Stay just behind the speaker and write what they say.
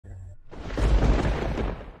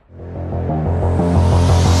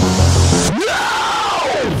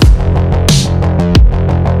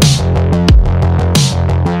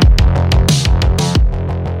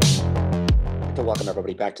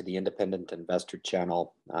back to the Independent Investor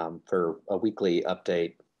channel for a weekly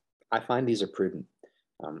update. I find these are prudent.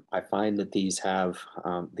 I find that these have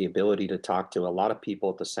the ability to talk to a lot of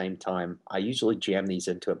people at the same time. I usually jam these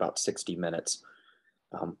into about 60 minutes.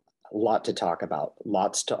 A lot to talk about,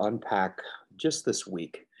 lots to unpack just this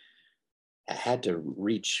week. I had to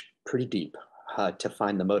reach pretty deep to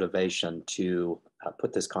find the motivation to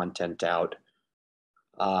put this content out.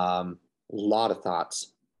 A lot of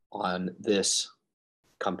thoughts on this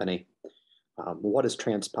company, what has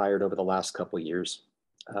transpired over the last couple of years,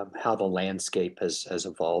 how the landscape has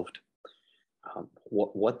evolved,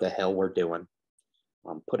 what the hell we're doing,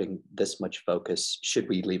 putting this much focus. Should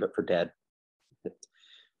we leave it for dead?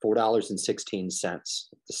 $4.16,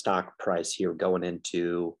 the stock price here going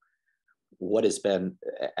into what has been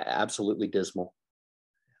absolutely dismal.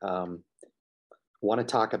 Want to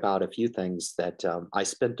talk about a few things that I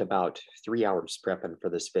spent about 3 hours prepping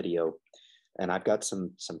for this video, and I've got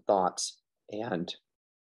some thoughts, and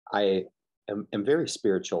I am very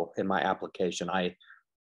spiritual in my application. I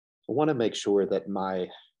want to make sure that my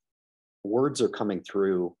words are coming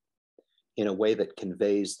through in a way that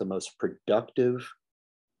conveys the most productive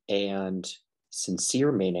and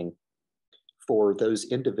sincere meaning for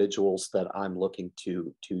those individuals that I'm looking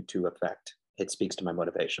to affect. It speaks to my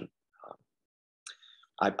motivation.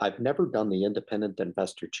 I've never done the Independent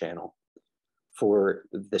Investor channel for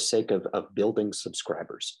the sake of building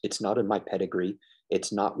subscribers. It's not in my pedigree.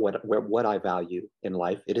 It's not what I value in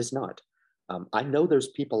life. It is not. I know there's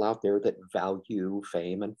people out there that value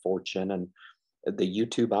fame and fortune, and the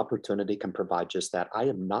YouTube opportunity can provide just that. I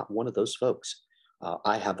am not one of those folks.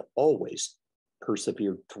 I have always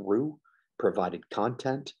persevered through, provided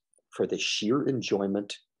content for the sheer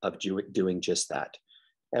enjoyment of doing just that.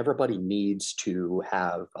 Everybody needs to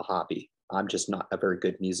have a hobby. I'm just not a very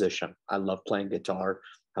good musician. I love playing guitar.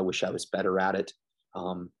 I wish I was better at it.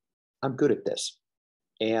 I'm good at this.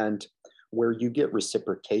 And where you get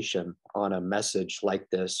reciprocation on a message like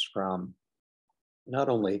this from not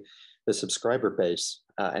only the subscriber base,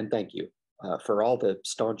 and thank you for all the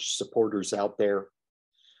staunch supporters out there.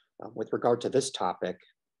 With regard to this topic,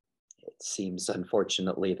 it seems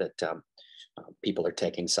unfortunately that people are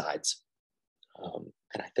taking sides.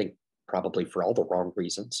 And I think probably for all the wrong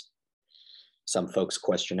reasons. Some folks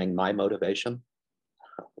questioning my motivation,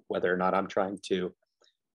 whether or not I'm trying to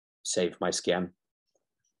save my skin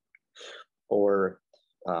or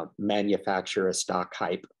manufacture a stock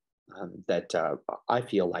hype that I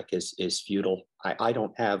feel like is futile. I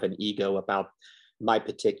don't have an ego about my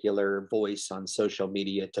particular voice on social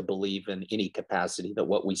media to believe in any capacity that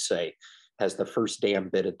what we say has the first damn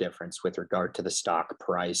bit of difference with regard to the stock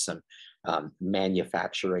price and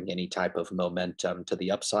manufacturing any type of momentum to the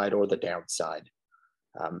upside or the downside.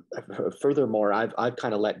 Furthermore, I've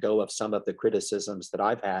kind of let go of some of the criticisms that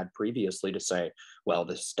I've had previously to say, well,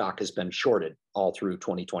 the stock has been shorted all through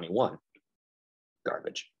 2021.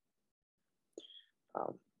 Garbage.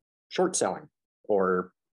 Short selling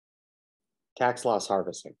or tax loss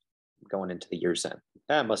harvesting going into the year's end.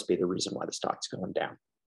 That must be the reason why the stock's going down.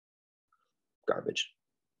 Garbage.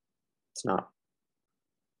 It's not.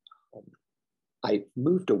 I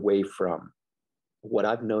moved away from what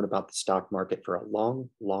I've known about the stock market for a long,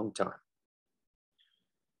 long time.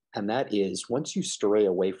 And that is, once you stray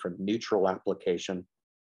away from neutral application,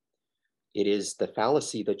 it is the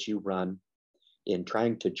fallacy that you run in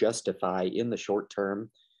trying to justify in the short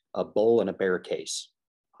term a bull and a bear case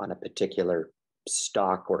on a particular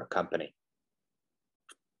stock or a company.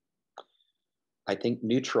 I think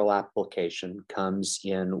neutral application comes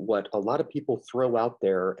in what a lot of people throw out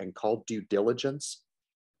there and call due diligence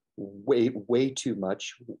way too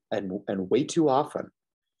much and way too often.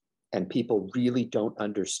 And people really don't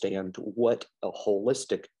understand what a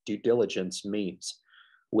holistic due diligence means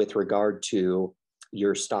with regard to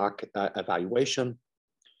your stock evaluation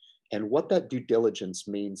and what that due diligence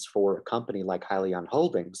means for a company like Hyliion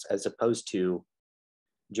Holdings as opposed to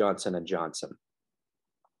Johnson & Johnson.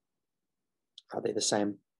 Are they the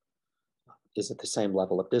same? Is it the same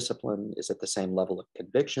level of discipline? Is it the same level of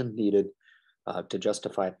conviction needed to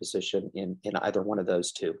justify a position in either one of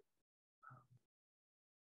those two?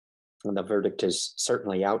 And the verdict is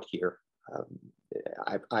certainly out here.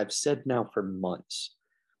 I've said now for months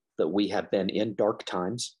that we have been in dark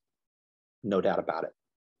times, no doubt about it.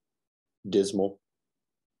 Dismal.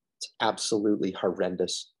 It's absolutely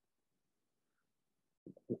horrendous.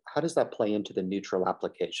 How does that play into the neutral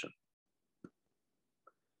application?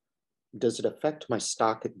 Does it affect my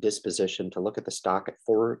stock disposition to look at the stock at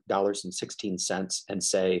 $4.16 and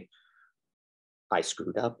say, I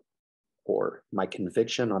screwed up? Or my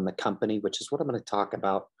conviction on the company, which is what I'm going to talk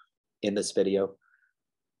about in this video,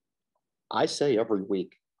 I say every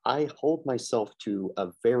week, I hold myself to a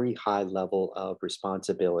very high level of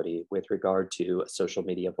responsibility with regard to a social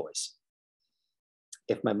media voice.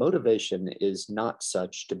 If my motivation is not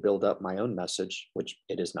such to build up my own message, which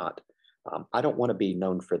it is not, I don't want to be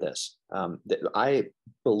known for this. I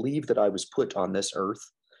believe that I was put on this earth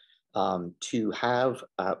to have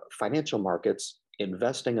financial markets,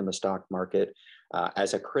 investing in the stock market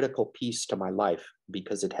as a critical piece to my life,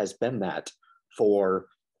 because it has been that for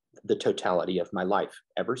the totality of my life,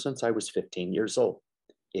 ever since I was 15 years old.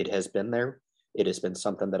 It has been there. It has been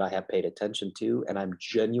something that I have paid attention to, and I'm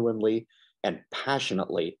genuinely and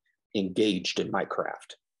passionately engaged in my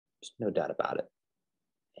craft. There's no doubt about it.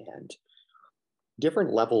 And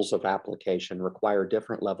different levels of application require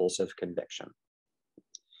different levels of conviction.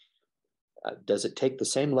 Does it take the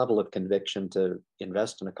same level of conviction to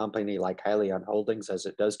invest in a company like Hyliion Holdings as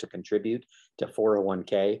it does to contribute to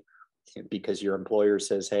 401k? Because your employer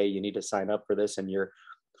says, hey, you need to sign up for this, and your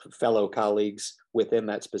fellow colleagues within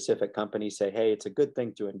that specific company say, hey, it's a good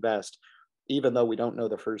thing to invest. Even though we don't know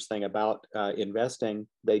the first thing about investing,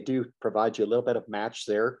 they do provide you a little bit of match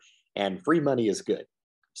there, and free money is good.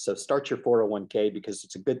 So start your 401k because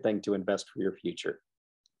it's a good thing to invest for your future.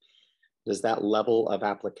 Does that level of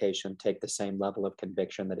application take the same level of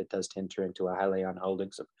conviction that it does to enter into a Hyliion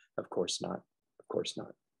Holdings? Of course not. Of course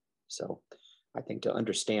not. So I think to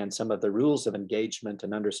understand some of the rules of engagement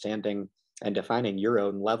and understanding and defining your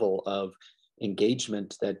own level of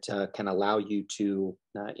engagement that can allow you to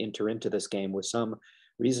enter into this game with some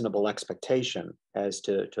reasonable expectation as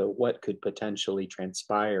to what could potentially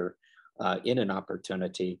transpire in an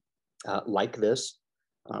opportunity like this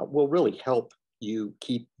will really help you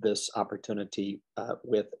keep this opportunity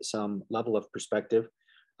with some level of perspective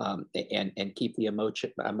and keep the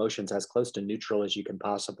emotions as close to neutral as you can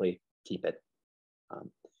possibly keep it.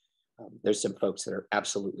 There's some folks that are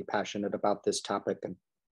absolutely passionate about this topic, and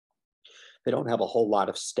they don't have a whole lot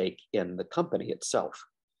of stake in the company itself.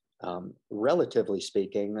 Relatively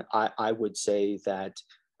speaking, I would say that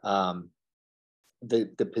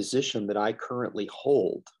the position that I currently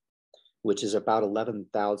hold, which is about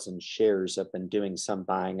 11,000 shares, I've been doing some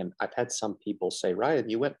buying, and I've had some people say, Ryan,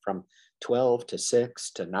 you went from 12 to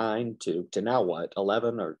 6 to 9 to now what,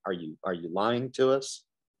 11? Or are you lying to us?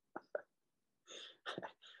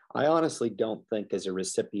 I honestly don't think, as a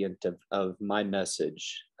recipient of my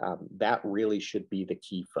message, that really should be the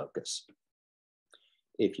key focus.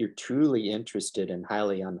 If you're truly interested in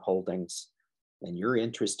Hyliion Holdings, and you're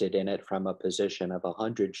interested in it from a position of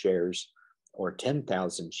 100 shares or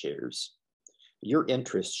 10,000 shares, your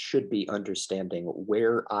interest should be understanding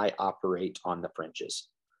where I operate on the fringes,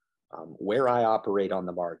 where I operate on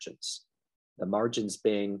the margins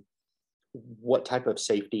being, what type of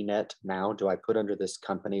safety net now do I put under this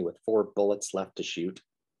company with 4 bullets left to shoot?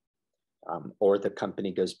 Or the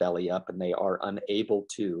company goes belly up and they are unable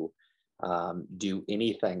to do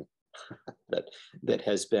anything that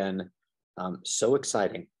has been so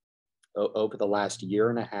exciting over the last year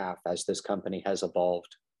and a half as this company has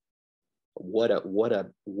evolved. What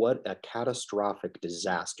a catastrophic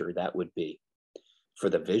disaster that would be for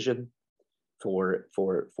the vision, for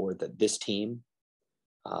this team,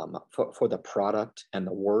 for the product and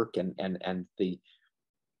the work and the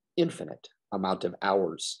infinite amount of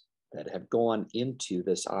hours that have gone into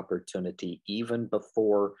this opportunity, even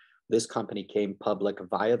before this company came public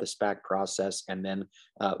via the SPAC process and then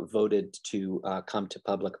voted to come to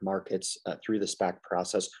public markets through the SPAC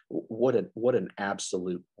process. What an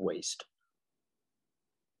absolute waste.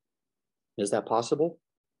 Is that possible?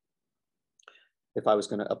 If I was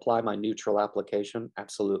going to apply my neutral application,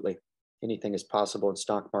 absolutely. Anything is possible in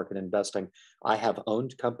stock market investing. I have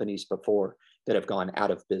owned companies before that have gone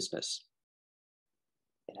out of business.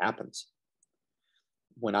 It happens.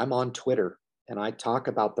 When I'm on Twitter and I talk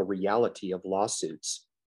about the reality of lawsuits,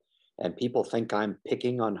 and people think I'm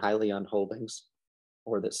picking on Hyliion Holdings,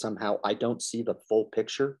 or that somehow I don't see the full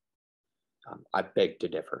picture, I beg to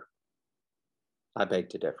differ. I beg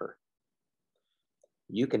to differ.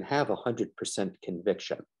 You can have 100%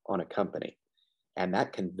 conviction on a company, and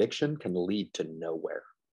that conviction can lead to nowhere.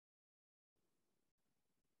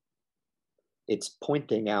 It's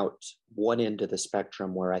pointing out one end of the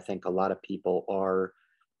spectrum where I think a lot of people are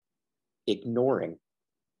ignoring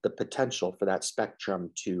the potential for that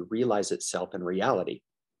spectrum to realize itself in reality.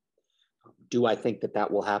 Do I think that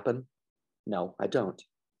that will happen? No, I don't.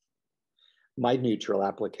 My neutral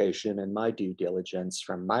application and my due diligence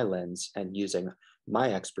from my lens and using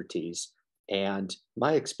my expertise and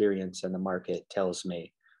my experience in the market tells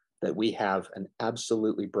me that we have an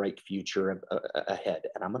absolutely bright future ahead.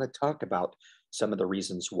 And I'm going to talk about some of the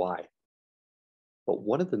reasons why. But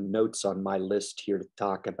one of the notes on my list here to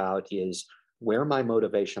talk about is where my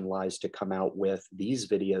motivation lies to come out with these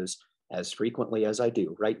videos as frequently as I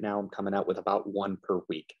do. Right now, I'm coming out with about one per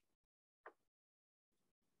week.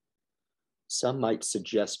 Some might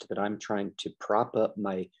suggest that I'm trying to prop up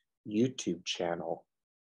my YouTube channel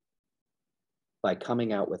by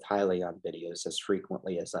coming out with Hyliion videos as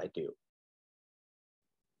frequently as I do.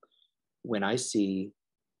 When I see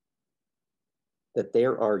that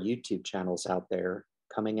there are YouTube channels out there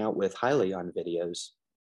coming out with Hyliion videos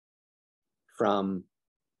from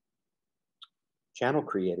channel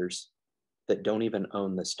creators that don't even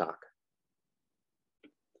own the stock.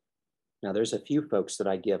 Now, there's a few folks that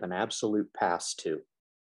I give an absolute pass to,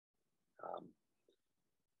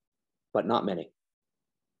 but not many.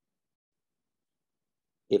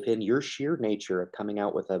 If in your sheer nature of coming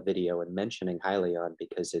out with a video and mentioning Hyliion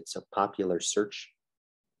because it's a popular search,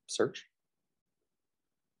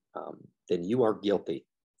 then you are guilty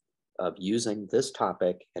of using this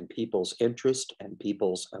topic and people's interest and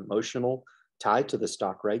people's emotional tie to the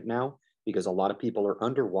stock right now, because a lot of people are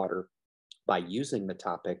underwater, by using the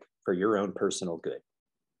topic for your own personal good.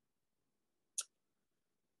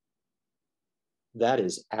 That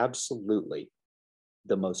is absolutely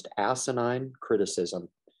the most asinine criticism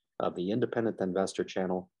of the Independent Investor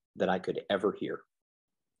channel that I could ever hear.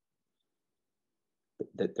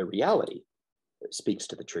 The reality speaks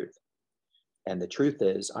to the truth. And the truth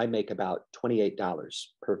is, I make about $28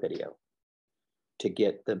 per video to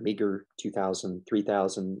get the meager 2,000,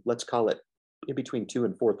 3,000, let's call it in between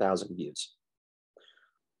 2,000 and 4,000 views.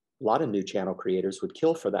 A lot of new channel creators would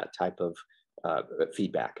kill for that type of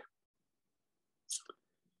feedback.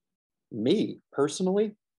 Me,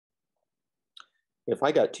 personally, if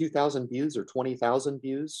I got 2,000 views or 20,000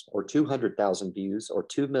 views or 200,000 views or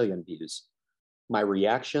 2 million views, my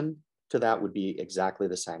reaction to that would be exactly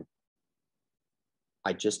the same.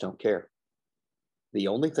 I just don't care. The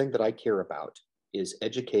only thing that I care about is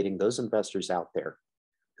educating those investors out there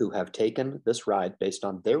who have taken this ride based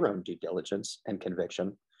on their own due diligence and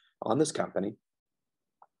conviction on this company,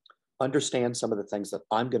 understand some of the things that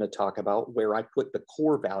I'm going to talk about, where I put the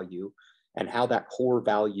core value and how that core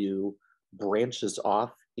value branches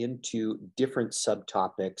off into different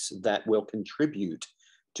subtopics that will contribute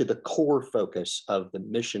to the core focus of the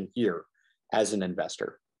mission here as an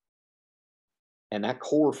investor. And that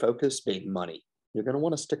core focus being money. You're going to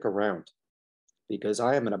want to stick around, because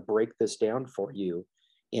I am going to break this down for you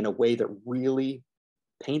in a way that really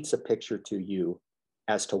paints a picture to you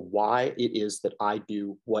as to why it is that I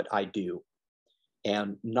do what I do,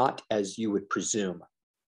 and not as you would presume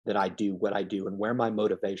that I do what I do and where my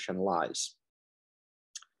motivation lies.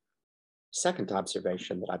 Second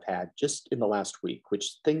observation that I've had just in the last week,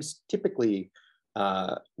 which things typically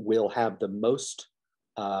will have the most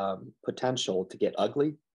potential to get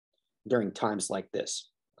ugly during times like this.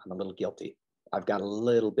 I'm a little guilty. I've got a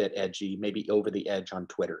little bit edgy, maybe over the edge on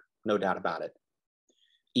Twitter, no doubt about it.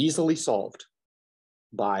 Easily solved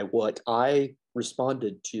by what I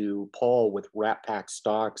responded to Paul with Rat Pack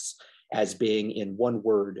stocks as being, in one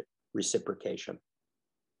word, reciprocation.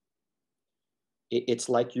 It's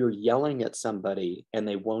like you're yelling at somebody and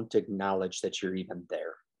they won't acknowledge that you're even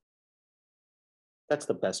there. That's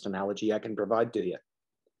the best analogy I can provide to you.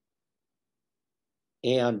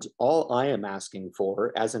 And all I am asking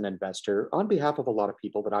for as an investor, on behalf of a lot of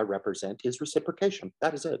people that I represent, is reciprocation.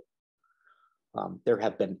 That is it. There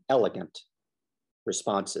have been elegant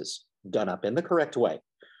responses done up in the correct way.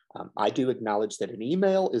 I do acknowledge that an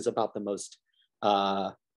email is about the most,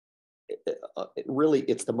 really,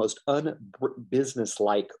 it's the most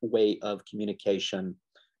unbusiness-like way of communication.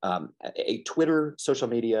 A Twitter, social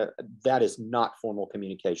media, that is not formal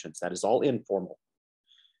communications. That is all informal.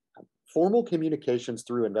 Formal communications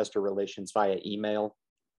through investor relations via email,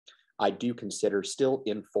 I do consider still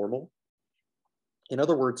informal. In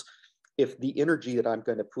other words, if the energy that I'm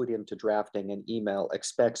going to put into drafting an email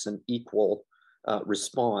expects an equal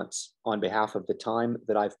response on behalf of the time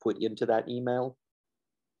that I've put into that email,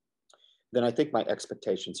 then I think my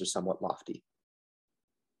expectations are somewhat lofty.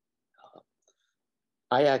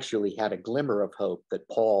 I actually had a glimmer of hope that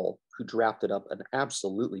Paul, who drafted up an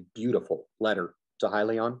absolutely beautiful letter to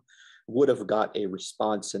Hyliion, would have got a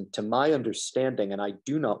response. And to my understanding, and I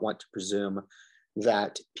do not want to presume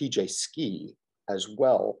that PJ Ski as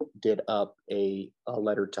well did up a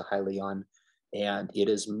letter to Hyliion, and it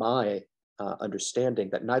is my understanding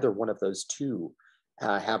that neither one of those two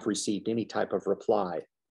have received any type of reply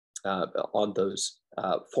on those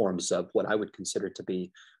forms of what I would consider to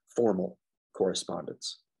be formal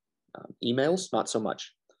correspondence. Emails, not so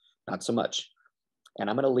much, not so much. And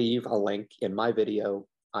I'm going to leave a link in my video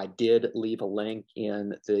I did leave a link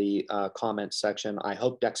in the comment section. I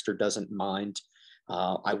hope Dexter doesn't mind.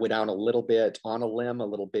 I went out a little bit on a limb, a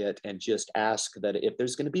little bit, and just ask that if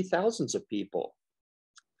there's going to be thousands of people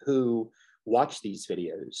who watch these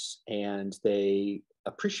videos and they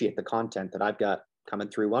appreciate the content that I've got coming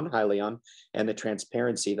through on Hyliion and the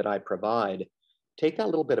transparency that I provide, take that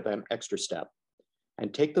little bit of an extra step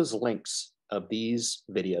and take those links of these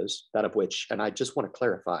videos, that of which, and I just want to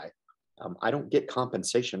clarify, I don't get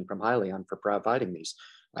compensation from Hyliion for providing these.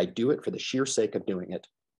 I do it for the sheer sake of doing it.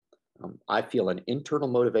 I feel an internal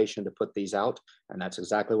motivation to put these out, and that's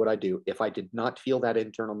exactly what I do. If I did not feel that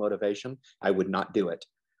internal motivation, I would not do it.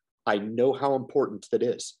 I know how important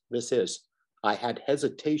this is. I had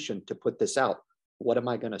hesitation to put this out. What am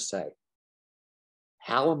I going to say?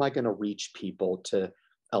 How am I going to reach people to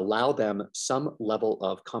allow them some level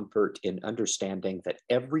of comfort in understanding that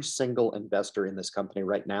every single investor in this company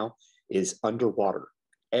right now is underwater?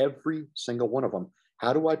 Every single one of them.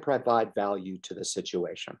 How do I provide value to the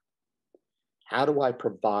situation? How do I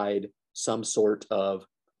provide some sort of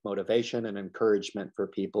motivation and encouragement for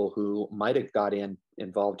people who might have got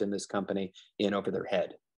involved in this company in over their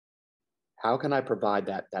head? How can I provide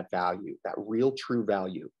that value, that real true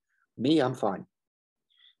value? Me, I'm fine.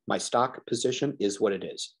 My stock position is what it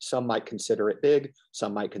is. Some might consider it big,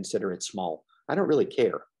 some might consider it small. I don't really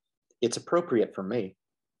care. It's appropriate for me.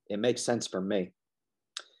 It makes sense for me.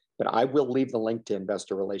 But I will leave the link to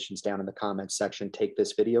investor relations down in the comments section. Take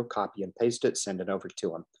this video, copy and paste it, send it over to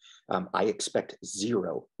them. I expect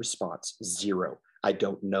zero response, zero. I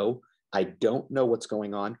don't know. I don't know what's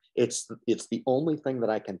going on. It's the only thing that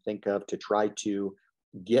I can think of to try to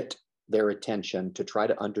get their attention, to try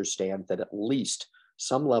to understand that at least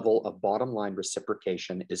some level of bottom line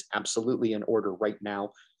reciprocation is absolutely in order right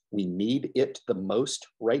now. We need it the most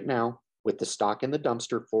right now with the stock in the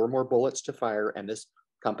dumpster, 4 more bullets to fire, and this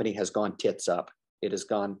company has gone tits up. It has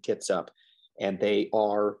gone tits up. And they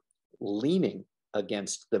are leaning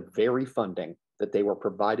against the very funding that they were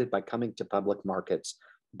provided by coming to public markets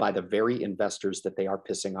by the very investors that they are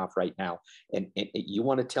pissing off right now. And you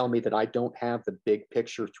want to tell me that I don't have the big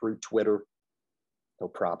picture through Twitter? No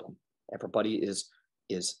problem. Everybody is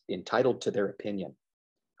entitled to their opinion.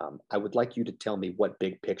 I would like you to tell me what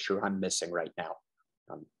big picture I'm missing right now.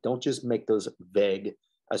 Don't just make those vague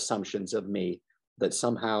assumptions of me that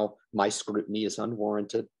somehow my scrutiny is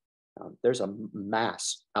unwarranted. There's a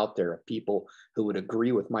mass out there of people who would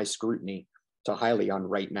agree with my scrutiny to Hyliion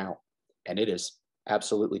right now, and it is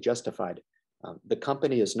absolutely justified. The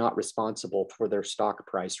company is not responsible for their stock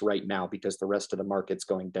price right now because the rest of the market's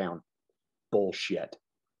going down. Bullshit.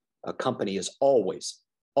 A company is always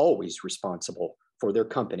responsible for their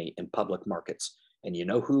company in public markets. And you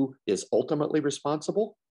know who is ultimately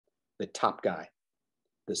responsible? The top guy,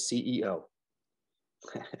 the CEO.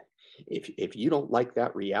 If you don't like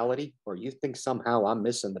that reality, or you think somehow I'm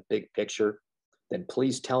missing the big picture, then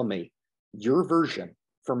please tell me your version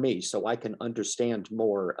for me so I can understand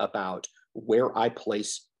more about where I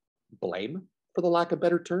place blame, for the lack of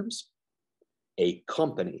better terms. A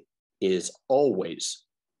company is always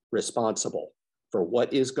responsible for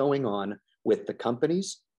what is going on with the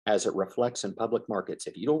companies as it reflects in public markets.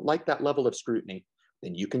 If you don't like that level of scrutiny,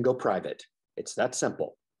 then you can go private. It's that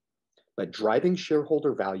simple. But driving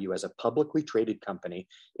shareholder value as a publicly traded company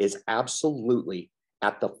is absolutely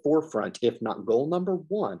at the forefront, if not goal number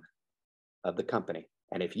 1 of the company.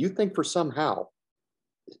 And if you think for somehow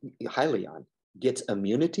Hyliion gets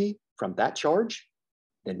immunity from that charge,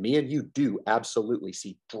 then me and you do absolutely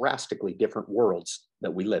see drastically different worlds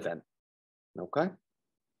that we live in. Okay?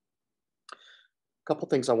 A couple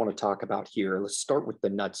things I want to talk about here. Let's start with the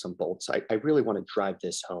nuts and bolts. I really want to drive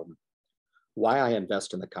this home. Why I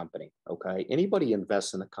invest in the company, okay? Anybody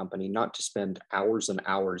invests in the company not to spend hours and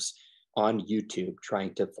hours on YouTube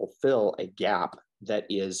trying to fulfill a gap that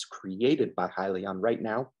is created by Hyliion right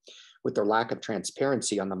now with their lack of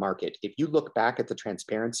transparency on the market. If you look back at the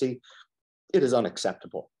transparency, it is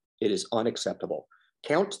unacceptable. It is unacceptable.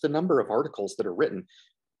 Count the number of articles that are written.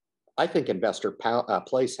 I think Investor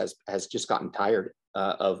Place has just gotten tired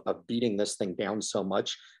of beating this thing down so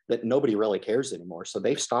much that nobody really cares anymore. So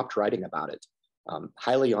they've stopped writing about it.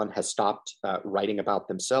 Hyliion has stopped writing about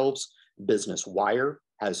themselves. Business Wire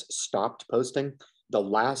has stopped posting. The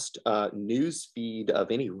last news feed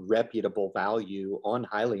of any reputable value on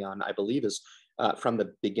Hyliion, I believe, is from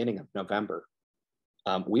the beginning of November.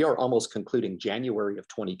 We are almost concluding January of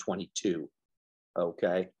 2022.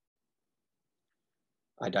 Okay.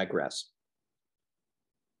 I digress.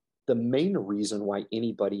 The main reason why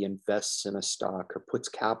anybody invests in a stock or puts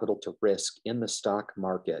capital to risk in the stock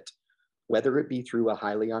market, whether it be through a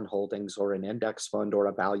Hyliion Holdings or an index fund or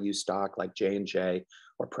a value stock like J&J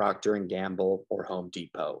or Procter & Gamble or Home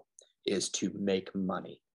Depot, is to make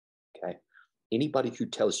money, okay? Anybody who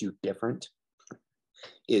tells you different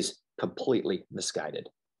is completely misguided.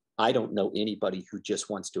 I don't know anybody who just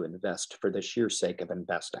wants to invest for the sheer sake of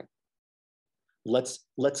investing. Let's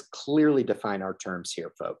clearly define our terms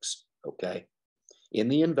here, folks, okay? In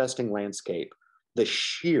the investing landscape, the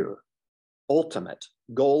sheer ultimate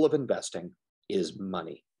goal of investing is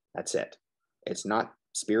money. That's it. It's not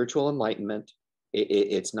spiritual enlightenment.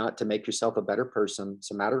 It's not to make yourself a better person.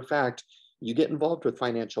 As a matter of fact, you get involved with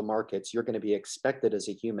financial markets, you're going to be expected as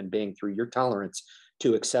a human being through your tolerance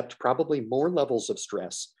to accept probably more levels of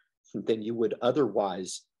stress than you would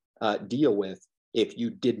otherwise deal with if you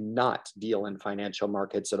did not deal in financial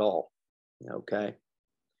markets at all, okay?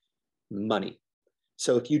 Money.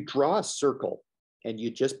 So if you draw a circle and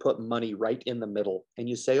you just put money right in the middle and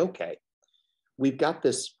you say, okay, we've got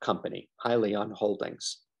this company, Hyliion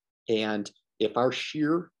Holdings, and if our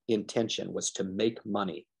sheer intention was to make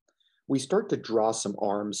money, we start to draw some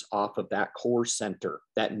arms off of that core center,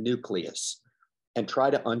 that nucleus, and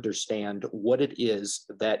try to understand what it is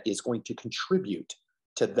that is going to contribute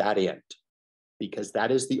to that end, because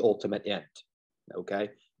that is the ultimate end,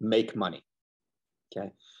 okay? Make money,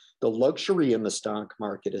 okay? The luxury in the stock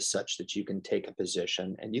market is such that you can take a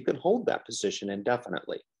position and you can hold that position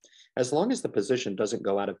indefinitely. As long as the position doesn't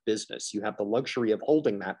go out of business, you have the luxury of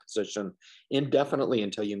holding that position indefinitely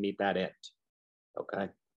until you meet that end, okay?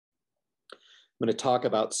 I'm going to talk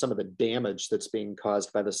about some of the damage that's being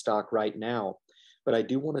caused by the stock right now, but I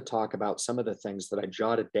do want to talk about some of the things that I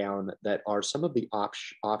jotted down that are some of the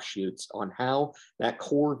offshoots on how that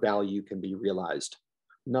core value can be realized.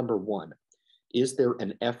 Number one, is there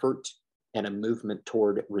an effort and a movement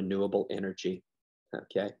toward renewable energy?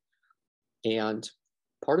 Okay. And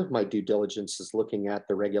part of my due diligence is looking at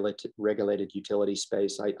the regulated utility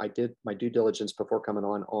space. I did my due diligence before coming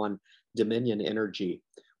on Dominion Energy.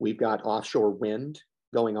 We've got offshore wind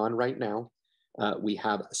going on right now. We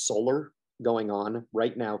have solar going on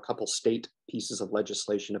right now. A couple state pieces of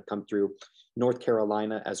legislation have come through, North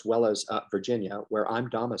Carolina as well as Virginia, where I'm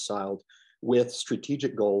domiciled, with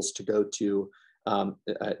strategic goals to go to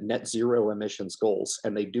net zero emissions goals.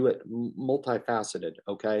 And they do it multifaceted,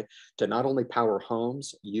 okay? To not only power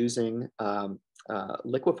homes using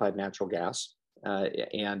liquefied natural gas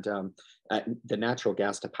and the natural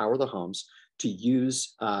gas to power the homes, to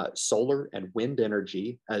use solar and wind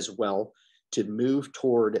energy as well to move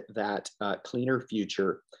toward that cleaner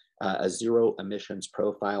future, a zero emissions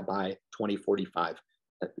profile by 2045.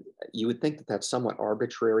 You would think that that's somewhat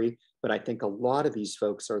arbitrary, but I think a lot of these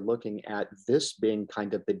folks are looking at this being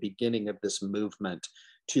kind of the beginning of this movement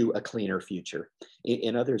to a cleaner future.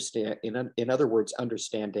 In other words,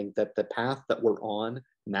 understanding that the path that we're on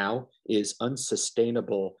now is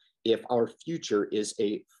unsustainable if our future is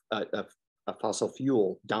a fossil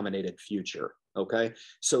fuel dominated future. Okay,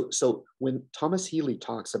 so when Thomas Healy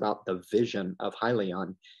talks about the vision of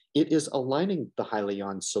Hyliion, it is aligning the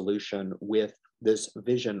Hyliion solution with this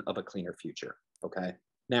vision of a cleaner future. Okay,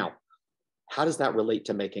 now how does that relate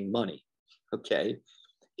to making money? Okay,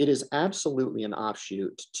 it is absolutely an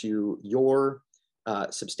offshoot to your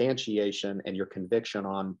substantiation and your conviction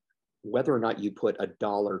on whether or not you put a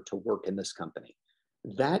dollar to work in this company.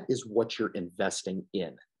 That is what you're investing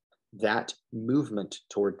in, that movement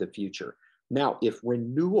toward the future. Now, if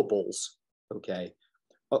renewables, okay,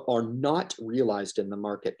 are not realized in the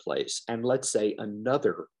marketplace, and let's say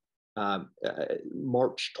another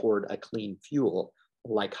march toward a clean fuel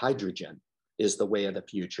like hydrogen is the way of the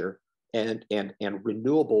future, and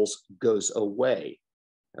renewables goes away,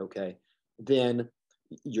 okay, then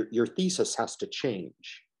your thesis has to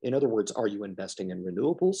change. In other words, are you investing in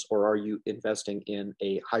renewables or are you investing in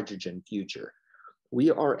a hydrogen future?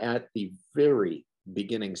 We are at the very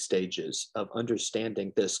beginning stages of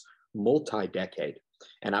understanding this multi-decade.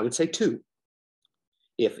 And I would say too,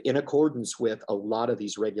 if in accordance with a lot of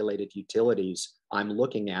these regulated utilities, I'm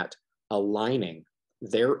looking at aligning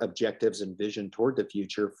their objectives and vision toward the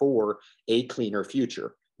future for a cleaner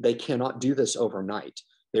future. They cannot do this overnight.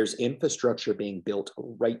 There's infrastructure being built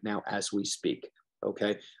right now as we speak.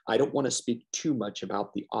 Okay, I don't want to speak too much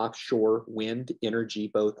about the offshore wind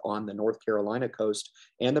energy, both on the North Carolina coast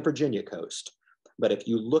and the Virginia coast. But if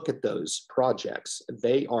you look at those projects,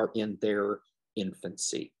 they are in their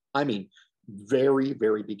infancy. I mean, very,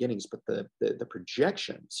 very beginnings, but the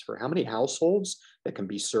projections for how many households that can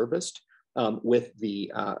be serviced with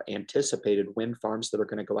the anticipated wind farms that are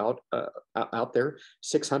going to go out there,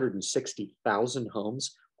 660,000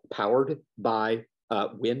 homes powered by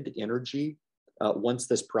wind energy once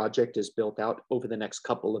this project is built out over the next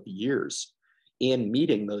couple of years in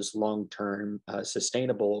meeting those long-term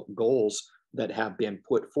sustainable goals that have been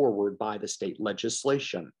put forward by the state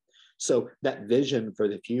legislation. So that vision for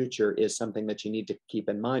the future is something that you need to keep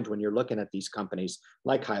in mind when you're looking at these companies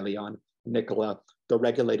like Hyliion, 𝗋𝑎, the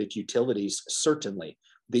regulated utilities, certainly.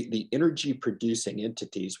 The energy producing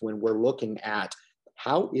entities, when we're looking at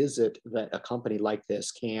how is it that a company like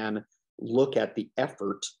this can look at the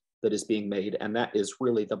effort that is being made, and that is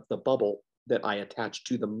really the bubble that I attach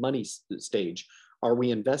to the money stage. Are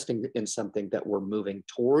we investing in something that we're moving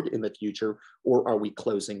toward in the future, or are we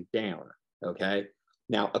closing down? Okay.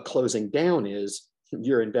 Now, a closing down is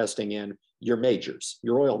you're investing in your majors,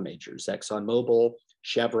 your oil majors, ExxonMobil,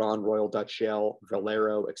 Chevron, Royal Dutch Shell,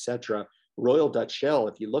 Valero, et cetera. Royal Dutch Shell,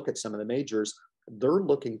 if you look at some of the majors, they're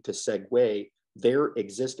looking to segue their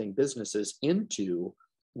existing businesses into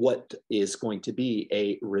what is going to be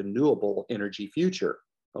a renewable energy future.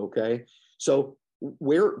 Okay. So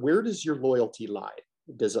where does your loyalty lie?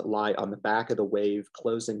 Does it lie on the back of the wave,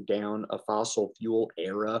 closing down a fossil fuel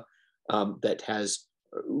era that has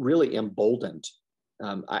really emboldened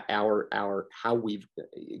how we've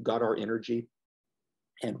got our energy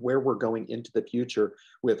and where we're going into the future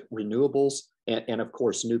with renewables and of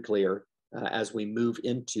course, nuclear as we move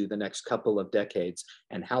into the next couple of decades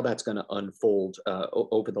and how that's going to unfold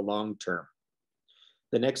over the long term?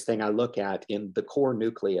 The next thing I look at in the core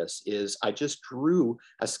nucleus is I just drew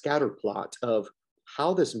a scatter plot of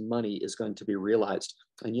how this money is going to be realized.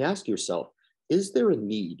 And you ask yourself, is there a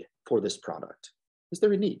need for this product? Is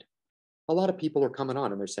there a need? A lot of people are coming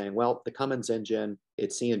on and they're saying, well, the Cummins engine,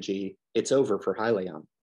 it's CNG, it's over for Hyliion.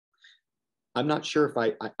 I'm not sure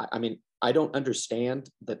if I mean, I don't understand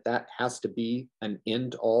that that has to be an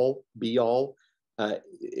end all be all.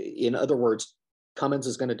 In other words, Cummins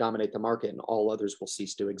is going to dominate the market and all others will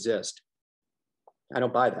cease to exist. I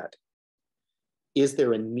don't buy that. Is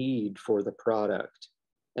there a need for the product?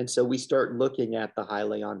 And so we start looking at the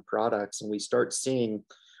Hyliion products and we start seeing,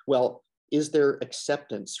 well, is there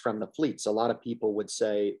acceptance from the fleets? A lot of people would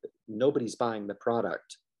say nobody's buying the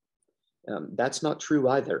product. That's not true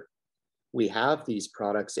either. We have these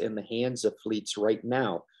products in the hands of fleets right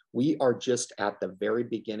now. We are just at the very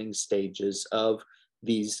beginning stages of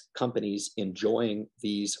these companies enjoying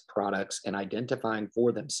these products and identifying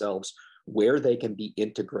for themselves where they can be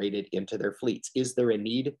integrated into their fleets. Is there a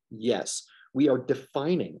need? Yes. We are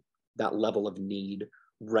defining that level of need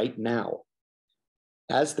right now.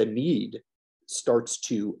 As the need starts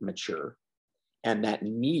to mature and that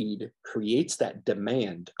need creates that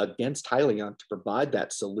demand against Hyliion to provide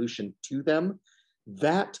that solution to them,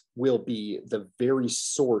 that will be the very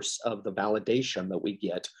source of the validation that we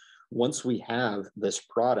get once we have this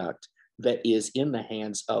product that is in the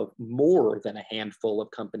hands of more than a handful of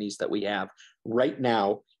companies that we have right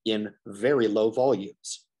now in very low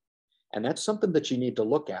volumes. And that's something that you need to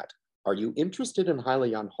look at. Are you interested in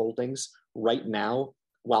Hyliion Holdings right now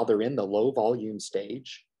while they're in the low volume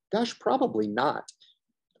stage? Gosh, probably not.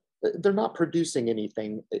 They're not producing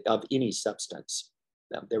anything of any substance.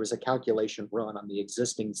 There was a calculation run on the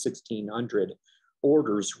existing 1,600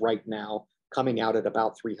 orders right now coming out at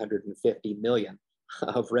about 350 million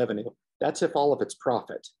of revenue. That's if all of it's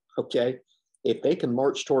profit, okay? If they can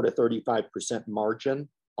march toward a 35% margin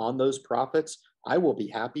on those profits, I will be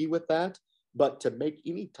happy with that. But to make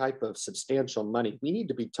any type of substantial money, we need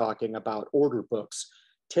to be talking about order books,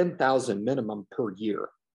 10,000 minimum per year.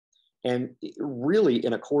 And really,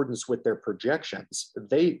 in accordance with their projections,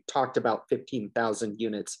 they talked about 15,000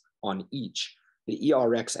 units on each, the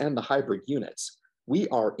ERX and the hybrid units. We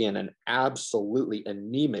are in an absolutely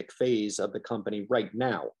anemic phase of the company right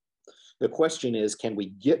now. The question is, can we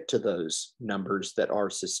get to those numbers that are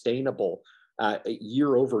sustainable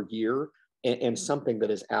year over year and something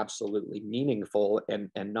that is absolutely meaningful and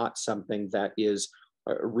not something that is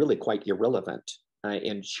really quite irrelevant?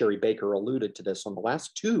 And Sherry Baker alluded to this on the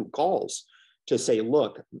last two calls to say,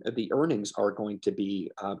 look, the earnings are going to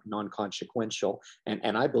be non-consequential.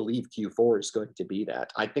 And I believe Q4 is going to be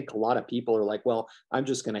that. I think a lot of people are like, well, I'm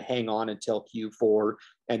just going to hang on until Q4.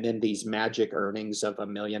 And then these magic earnings of $1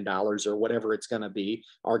 million or whatever it's going to be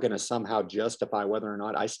are going to somehow justify whether or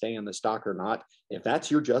not I stay in the stock or not. If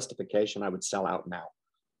that's your justification, I would sell out now,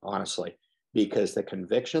 honestly, because the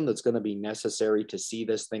conviction that's going to be necessary to see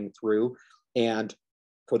this thing through and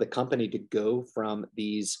for the company to go from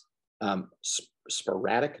these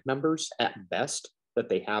sporadic numbers at best that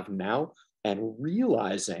they have now and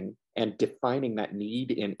realizing and defining that need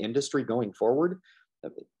in industry going forward,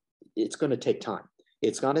 it's going to take time.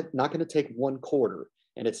 It's not going to take one quarter,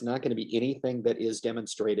 and it's not going to be anything that is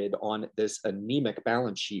demonstrated on this anemic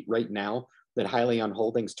balance sheet right now that Hyliion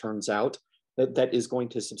Holdings turns out that is going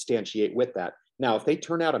to substantiate with that. Now, if they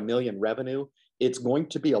turn out $1 million revenue, it's going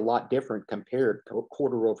to be a lot different compared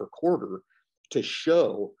quarter over quarter to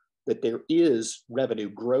show that there is revenue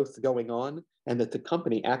growth going on and that the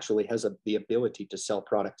company actually has the ability to sell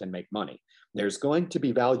product and make money. There's going to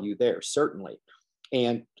be value there, certainly.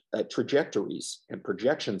 And trajectories and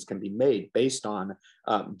projections can be made based on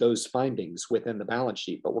those findings within the balance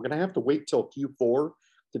sheet. But we're going to have to wait till Q4.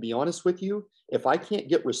 To be honest with you, if I can't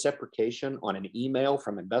get reciprocation on an email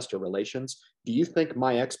from investor relations, do you think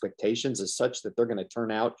my expectations is such that they're going to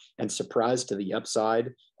turn out and surprise to the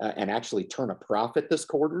upside and actually turn a profit this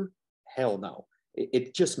quarter? Hell no.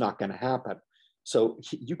 It's just not going to happen. So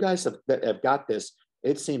you guys have got this.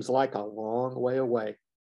 It seems like a long way away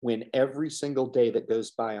when every single day that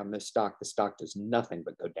goes by on this stock, the stock does nothing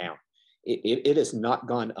but go down. It has not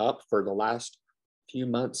gone up for the last few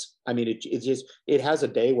months. I mean, it has a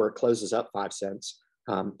day where it closes up 5 cents.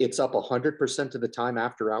 It's up 100% of the time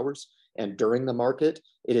after hours, and during the market,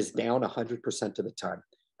 it is down 100% of the time.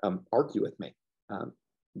 Argue with me,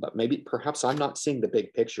 but perhaps I'm not seeing the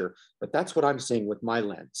big picture. But that's what I'm seeing with my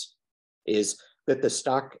lens, is that the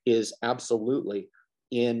stock is absolutely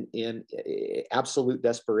in absolute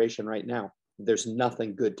desperation right now. There's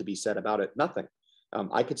nothing good to be said about it. Nothing.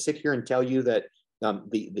 I could sit here and tell you that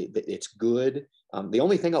it's good. The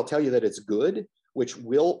only thing I'll tell you that it's good, which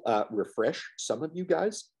will refresh some of you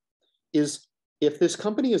guys, is if this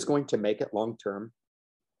company is going to make it long term,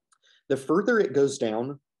 the further it goes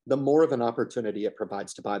down, the more of an opportunity it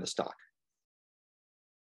provides to buy the stock.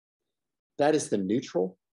 That is the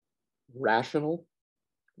neutral, rational,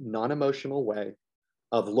 non-emotional way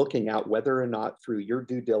of looking at whether or not, through your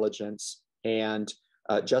due diligence and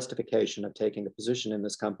justification of taking a position in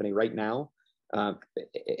this company right now,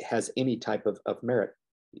 it has any type of merit.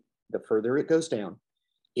 The further it goes down,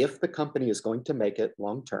 if the company is going to make it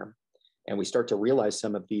long term, and we start to realize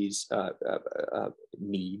some of these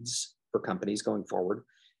needs for companies going forward,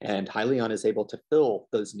 and Hyliion is able to fill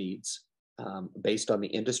those needs based on the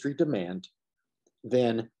industry demand,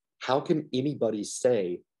 then how can anybody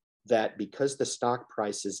say that because the stock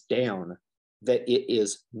price is down, that it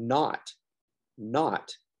is not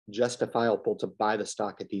justifiable to buy the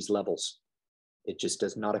stock at these levels? It just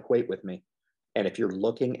does not equate with me. And if you're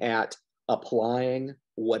looking at applying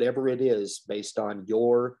whatever it is based on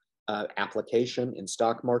your application in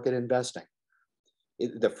stock market investing,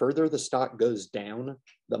 the further the stock goes down,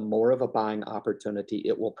 the more of a buying opportunity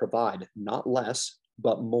it will provide, not less,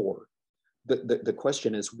 but more. The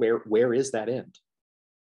question is, where is that end?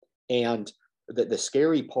 And the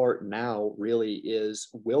scary part now really is,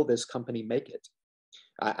 will this company make it?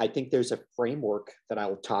 I think there's a framework that I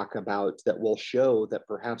will talk about that will show that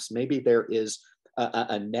perhaps maybe there is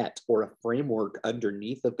a net or a framework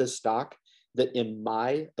underneath of this stock that, in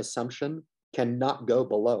my assumption, cannot go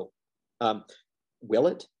below. Will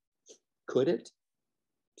it? Could it?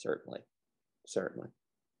 Certainly.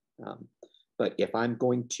 But if I'm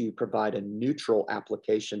going to provide a neutral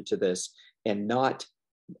application to this and not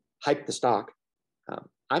hype the stock,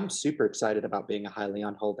 I'm super excited about being a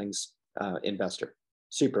Hyliion Holdings investor.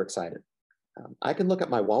 Super excited. I can look at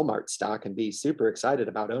my Walmart stock and be super excited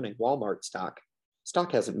about owning Walmart stock.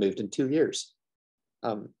 Stock hasn't moved in 2 years.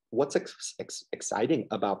 What's exciting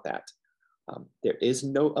about that? There is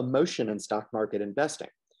no emotion in stock market investing.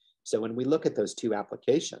 So when we look at those two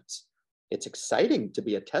applications, it's exciting to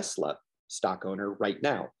be a Tesla stock owner right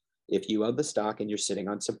now. If you own the stock and you're sitting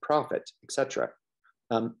on some profit, etc.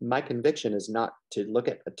 My conviction is not to look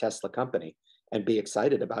at a Tesla company and be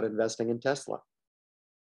excited about investing in Tesla.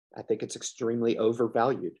 I think it's extremely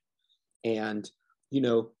overvalued. And,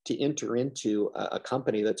 to enter into a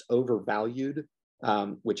company that's overvalued,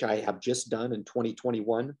 which I have just done in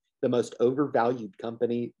 2021, the most overvalued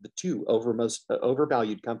company, the two most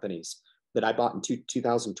overvalued companies that I bought in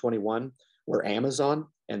 2021 were Amazon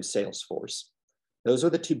and Salesforce. Those are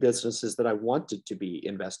the two businesses that I wanted to be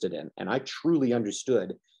invested in. And I truly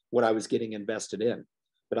understood what I was getting invested in.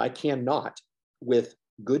 But I cannot, with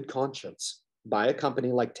good conscience, buy a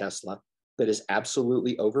company like Tesla that is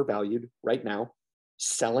absolutely overvalued right now,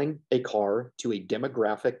 selling a car to a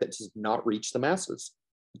demographic that does not reach the masses.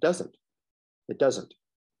 It doesn't.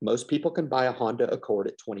 Most people can buy a Honda Accord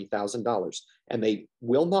at $20,000, and they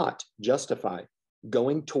will not justify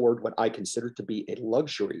going toward what I consider to be a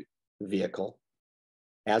luxury vehicle,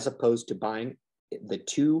 as opposed to buying the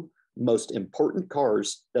two most important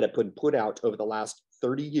cars that have been put out over the last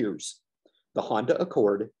 30 years, the Honda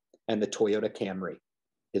Accord and the Toyota Camry.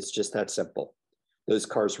 It's just that simple. Those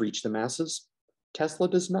cars reach the masses. Tesla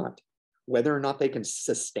does not. Whether or not they can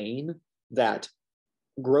sustain that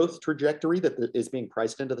growth trajectory that is being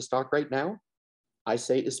priced into the stock right now, I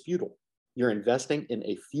say is futile. You're investing in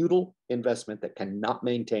a futile investment that cannot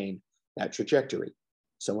maintain that trajectory.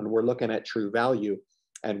 So when we're looking at true value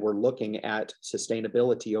and we're looking at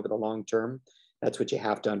sustainability over the long term, that's what you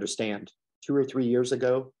have to understand. 2 or 3 years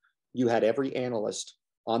ago, you had every analyst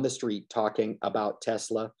on the street talking about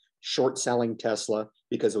Tesla, short selling Tesla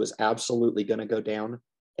because it was absolutely going to go down.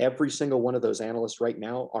 Every single one of those analysts right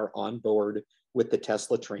now are on board with the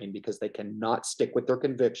Tesla train because they cannot stick with their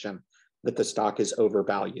conviction that the stock is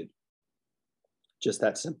overvalued. Just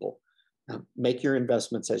that simple. Make your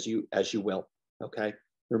investments as you will, okay?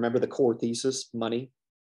 Remember the core thesis, money.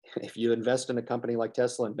 If you invest in a company like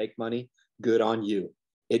Tesla and make money, good on you.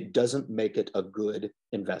 It doesn't make it a good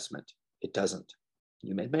investment. It doesn't.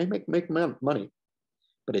 You may make money,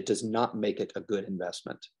 but it does not make it a good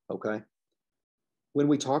investment, okay? When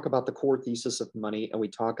we talk about the core thesis of money and we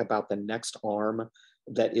talk about the next arm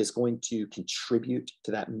that is going to contribute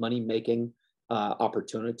to that money-making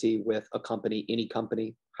opportunity with a company, any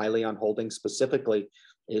company, Hyliion Holdings specifically,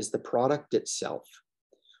 is the product itself.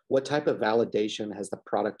 What type of validation has the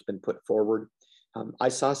product been put forward? I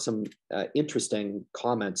saw some interesting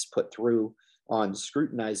comments put through on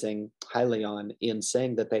scrutinizing Hyliion in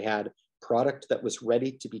saying that they had product that was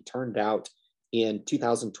ready to be turned out in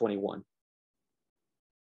 2021.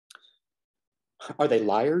 Are they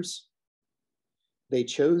liars? They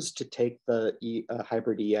chose to take the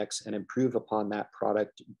Hybrid EX and improve upon that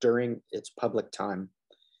product during its public time.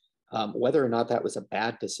 Whether or not that was a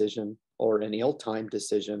bad decision or an ill-timed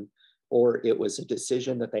decision, or it was a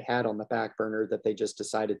decision that they had on the back burner that they just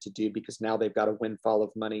decided to do because now they've got a windfall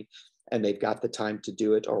of money and they've got the time to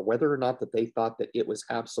do it, or whether or not that they thought that it was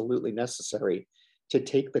absolutely necessary to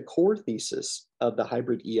take the core thesis of the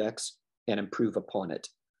Hybrid EX and improve upon it.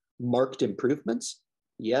 Marked improvements?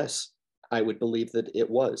 Yes, I would believe that it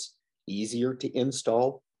was easier to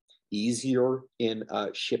install, easier in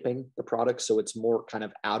shipping the product, so it's more kind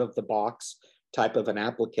of out of the box type of an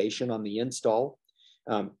application on the install.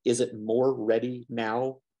 Is it more ready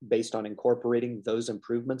now based on incorporating those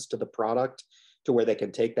improvements to the product to where they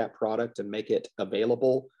can take that product and make it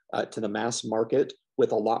available to the mass market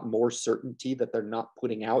with a lot more certainty that they're not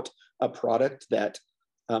putting out a product that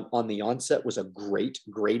on the onset was a great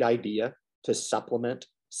idea to supplement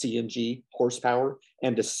CNG horsepower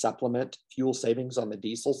and to supplement fuel savings on the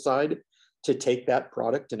diesel side, to take that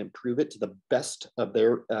product and improve it to the best of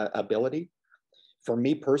their ability. For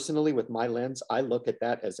me personally, with my lens, I look at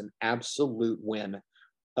that as an absolute win.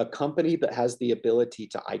 A company that has the ability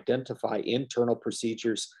to identify internal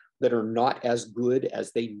procedures that are not as good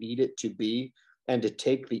as they need it to be, and to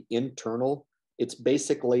take the internal, it's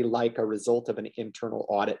basically like a result of an internal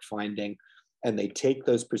audit finding, and they take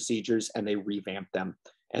those procedures and they revamp them,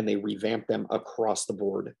 and they revamp them across the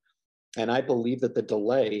board. And I believe that the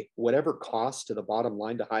delay, whatever cost to the bottom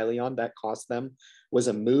line to Hyliion that cost them, was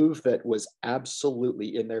a move that was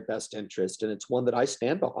absolutely in their best interest. And it's one that I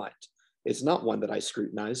stand behind. It's not one that I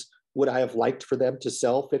scrutinize. Would I have liked for them to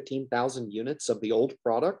sell 15,000 units of the old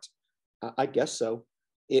product? I guess so.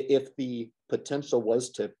 If the potential was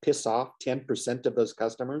to piss off 10% of those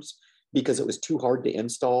customers because it was too hard to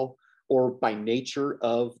install, or by nature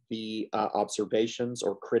of the observations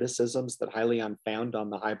or criticisms that Hyliion found on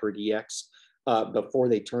the Hybrid EX before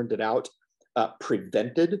they turned it out,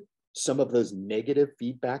 prevented some of those negative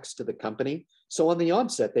feedbacks to the company. So on the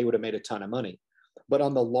onset, they would have made a ton of money. But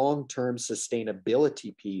on the long-term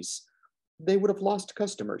sustainability piece, they would have lost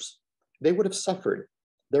customers. They would have suffered.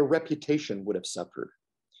 Their reputation would have suffered.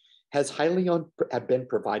 Has Hyliion been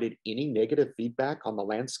provided any negative feedback on the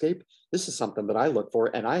landscape? This is something that I look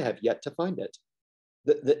for, and I have yet to find it.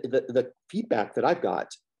 The feedback that I've got,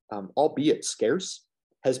 albeit scarce,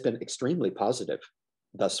 has been extremely positive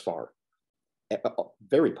thus far.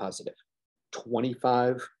 Very positive.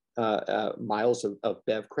 25 miles of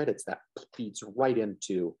BEV credits, that feeds right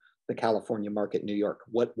into the California market, New York.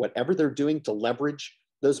 Whatever they're doing to leverage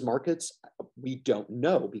those markets, we don't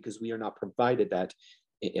know because we are not provided that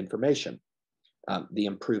information. The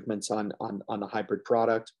improvements on the hybrid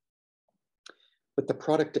product, but the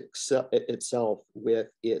product itself with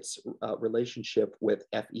its relationship with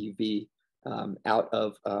FEV out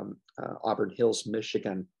of Auburn Hills,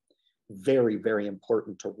 Michigan, very, very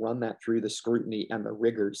important to run that through the scrutiny and the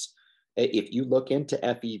rigors. If you look into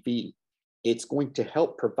FEV, it's going to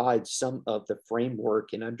help provide some of the framework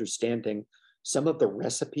and understanding some of the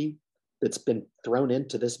recipe that's been thrown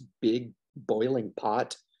into this big boiling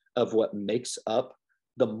pot of what makes up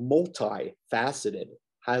the multifaceted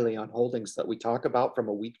Hyliion Holdings that we talk about from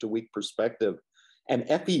a week-to-week perspective. And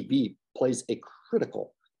FEV plays a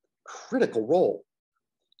critical role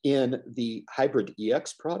in the hybrid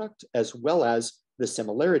EX product, as well as the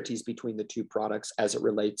similarities between the two products as it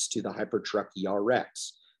relates to the Hypertruck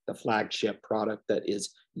ERX, the flagship product that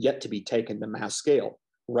is yet to be taken to mass scale.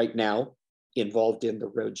 Right now, involved in the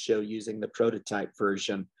roadshow using the prototype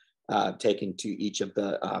version, taking to each of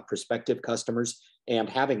the prospective customers and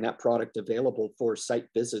having that product available for site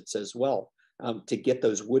visits as well, to get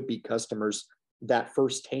those would-be customers that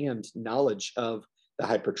firsthand knowledge of the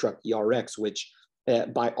Hypertruck ERX, which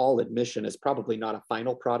by all admission is probably not a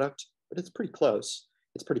final product, but it's pretty close.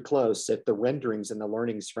 It's pretty close. If the renderings and the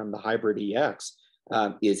learnings from the hybrid EX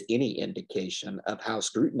is any indication of how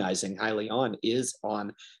scrutinizing Hyliion is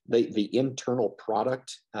on the internal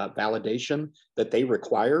product validation that they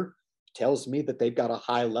require, tells me that they've got a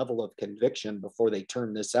high level of conviction before they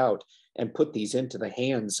turn this out and put these into the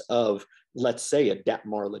hands of, let's say, a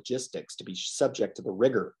Detmar Logistics to be subject to the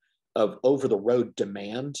rigor of over-the-road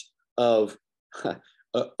demand of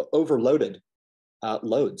overloaded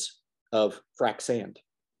loads of frac sand,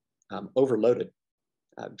 overloaded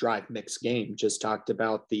drive mix game. Just talked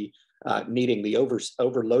about the needing the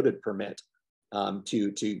overloaded permit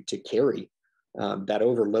to carry that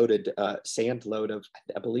overloaded sand load of,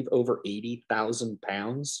 I believe, over 80,000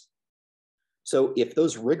 pounds. So if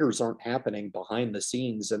those rigors aren't happening behind the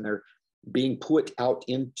scenes and they're being put out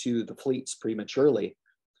into the fleets prematurely,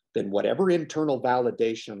 then whatever internal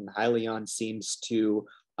validation Hyliion seems to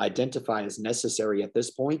identify as necessary at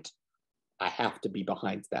this point, I have to be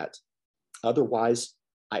behind that. Otherwise,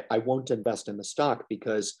 I won't invest in the stock,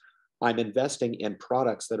 because I'm investing in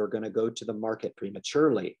products that are going to go to the market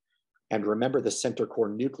prematurely. And remember the center core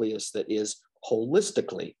nucleus that is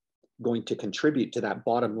holistically going to contribute to that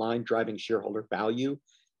bottom line driving shareholder value,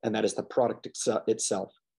 and that is the product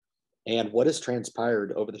itself. And what has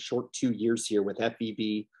transpired over the short 2 years here with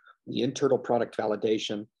FEV, the internal product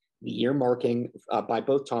validation, the earmarking by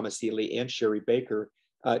both Thomas Healy and Sherry Baker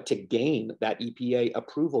to gain that EPA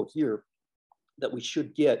approval here that we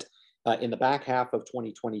should get in the back half of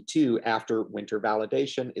 2022 after winter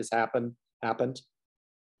validation is happened. Those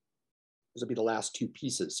will be the last two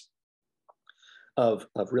pieces of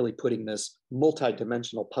really putting this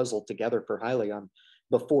multi-dimensional puzzle together for Hyliion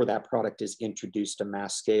before that product is introduced to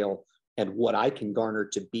mass scale, and what I can garner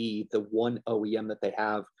to be the one OEM that they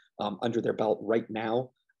have under their belt right now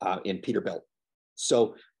in Peterbilt.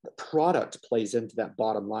 So the product plays into that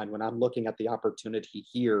bottom line when I'm looking at the opportunity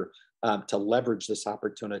here to leverage this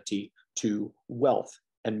opportunity to wealth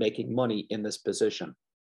and making money in this position.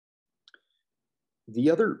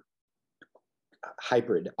 The other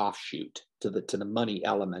hybrid offshoot to the money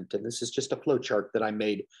element, and this is just a flow chart that I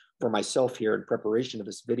made for myself here in preparation of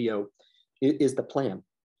this video, is the plan.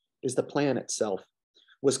 Is the plan itself.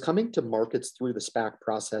 Was coming to markets through the SPAC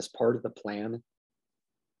process part of the plan?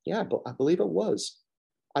 Yeah, but I believe it was.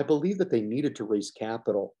 I believe that they needed to raise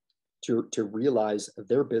capital to realize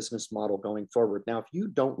their business model going forward. Now, if you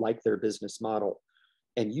don't like their business model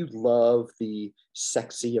and you love the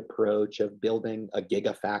sexy approach of building a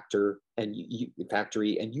gigafactory and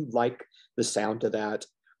you like the sound of that,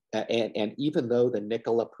 and even though the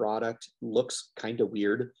𝑪𝑎𝑛𝓋𝑎 product looks kind of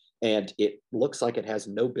weird and it looks like it has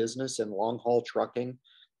no business in long haul trucking,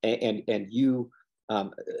 and you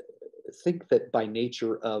think that by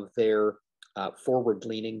nature of their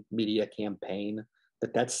forward-leaning media campaign,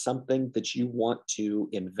 that's something that you want to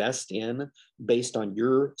invest in based on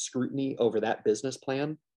your scrutiny over that business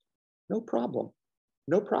plan, no problem.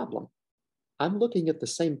 No problem. I'm looking at the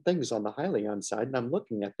same things on the Hyliion side, and I'm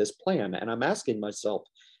looking at this plan, and I'm asking myself,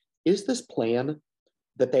 is this plan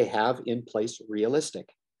that they have in place realistic?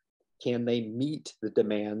 Can they meet the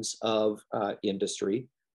demands of industry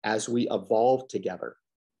as we evolve together?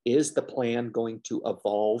 Is the plan going to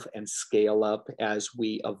evolve and scale up as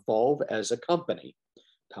we evolve as a company?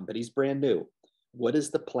 Company's brand new. What is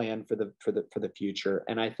the plan for the future?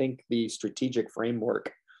 And I think the strategic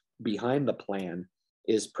framework behind the plan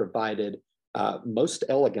is provided most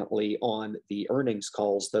elegantly on the earnings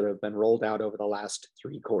calls that have been rolled out over the last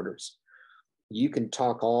 3 quarters. You can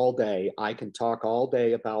talk all day. I can talk all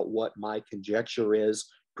day about what my conjecture is,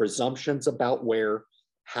 presumptions about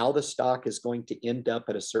how the stock is going to end up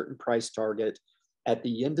at a certain price target. At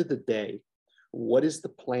the end of the day, what is the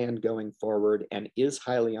plan going forward? And is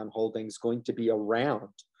Hyliion Holdings going to be around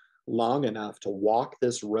long enough to walk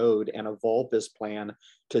this road and evolve this plan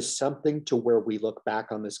to something to where we look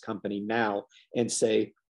back on this company now and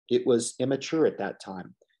say, it was immature at that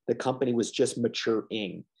time. The company was just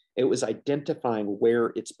maturing. It was identifying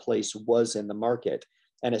where its place was in the market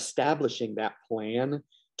and establishing that plan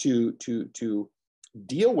to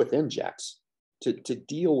deal with injects, to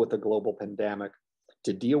deal with the global pandemic,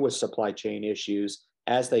 to deal with supply chain issues,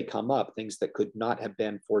 as they come up, things that could not have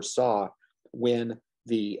been foresaw when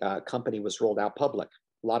the company was rolled out public.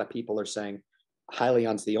 A lot of people are saying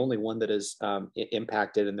Hyliion's the only one that is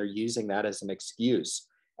impacted, and they're using that as an excuse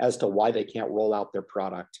as to why they can't roll out their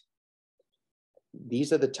product.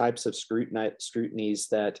 These are the types of scrutinies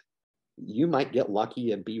that you might get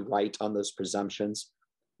lucky and be right on those presumptions,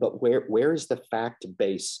 but where is the fact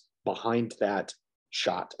base behind that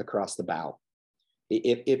shot across the bow?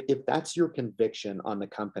 If that's your conviction on the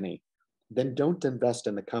company, then don't invest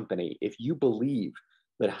in the company. If you believe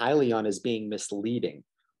that Hyliion is being misleading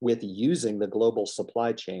with using the global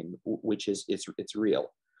supply chain, which is it's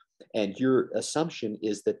real, and your assumption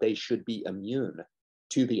is that they should be immune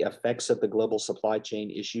to the effects of the global supply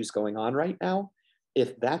chain issues going on right now,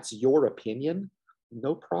 if that's your opinion,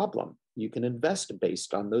 no problem. You can invest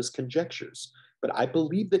based on those conjectures. But I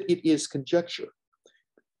believe that it is conjecture.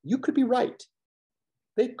 You could be right.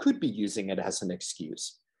 They could be using it as an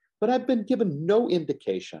excuse. But I've been given no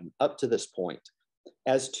indication up to this point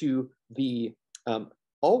as to the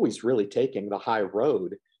always really taking the high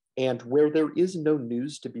road. And where there is no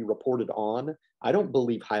news to be reported on, I don't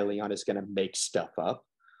believe Hyliion is going to make stuff up.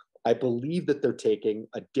 I believe that they're taking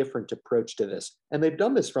a different approach to this. And they've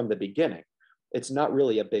done this from the beginning. It's not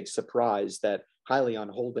really a big surprise that Hyliion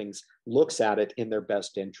Holdings looks at it in their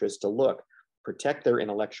best interest to protect their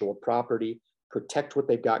intellectual property, protect what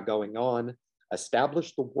they've got going on,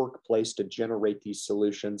 establish the workplace to generate these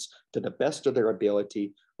solutions to the best of their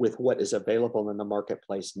ability with what is available in the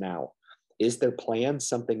marketplace now. Is their plan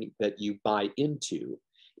something that you buy into?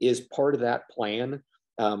 Is part of that plan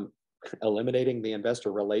eliminating the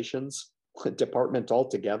investor relations department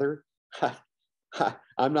altogether?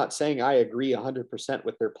 I'm not saying I agree 100%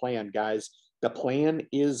 with their plan, guys. The plan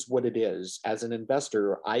is what it is. As an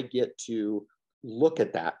investor, I get to look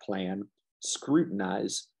at that plan,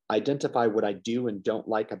 scrutinize, identify what I do and don't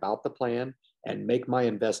like about the plan, and make my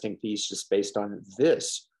investing thesis based on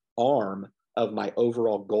this arm of my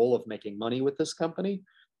overall goal of making money with this company,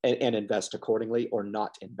 and invest accordingly or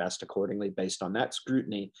not invest accordingly based on that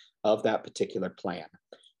scrutiny of that particular plan.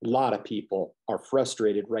 A lot of people are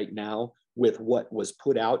frustrated right now with what was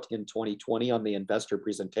put out in 2020 on the investor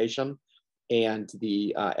presentation and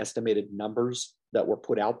the estimated numbers that were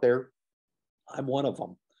put out there. I'm one of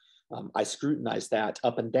them. I scrutinize that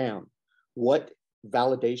up and down. What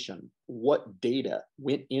validation, what data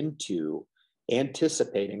went into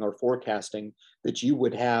anticipating or forecasting that you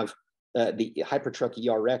would have the Hypertruck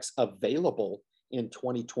ERX available in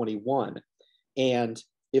 2021? And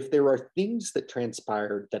if there are things that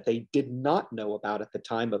transpired that they did not know about at the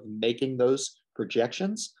time of making those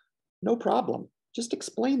projections, no problem. Just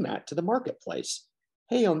explain that to the marketplace.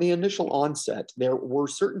 Hey, on the initial onset, there were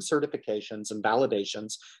certain certifications and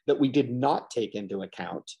validations that we did not take into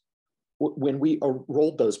account when we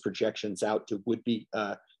rolled those projections out to would-be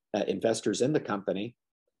investors in the company,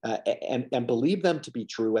 and believe them to be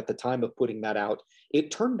true at the time of putting that out.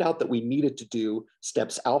 It turned out that we needed to do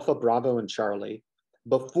steps Alpha, Bravo, and Charlie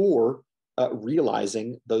before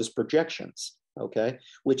realizing those projections, okay?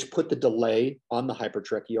 Which put the delay on the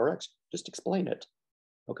Hypertruck ERX. Just explain it,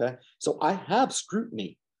 okay? So I have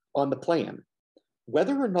scrutiny on the plan.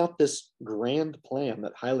 Whether or not this grand plan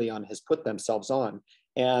that Hyliion has put themselves on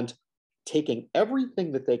and taking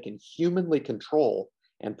everything that they can humanly control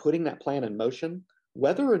and putting that plan in motion,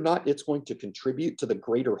 whether or not it's going to contribute to the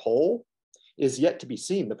greater whole is yet to be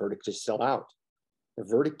seen. The verdict is still out. The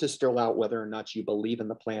verdict is still out whether or not you believe in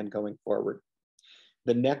the plan going forward.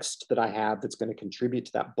 The next that I have that's going to contribute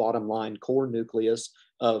to that bottom line core nucleus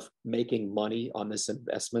of making money on this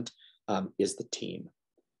investment is the team.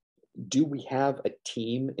 Do we have a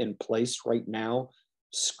team in place right now?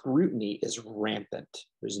 Scrutiny is rampant.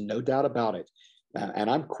 There's no doubt about it. And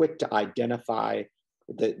I'm quick to identify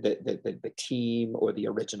the team or the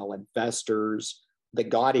original investors that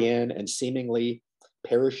got in and seemingly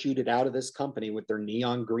parachuted out of this company with their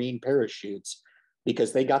neon green parachutes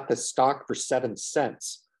because they got the stock for 7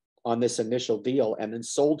 cents on this initial deal and then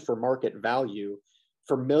sold for market value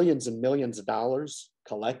for millions and millions of dollars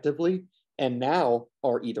collectively, and now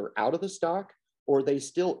are either out of the stock or they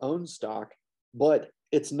still own stock, but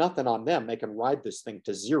it's nothing on them. They can ride this thing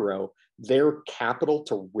to zero. Their capital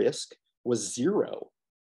to risk was zero,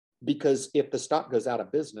 because if the stock goes out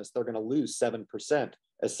of business, they're going to lose 7%,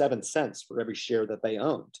 7 cents for every share that they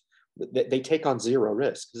owned. They take on zero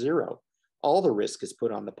risk, zero. All the risk is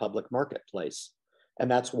put on the public marketplace. And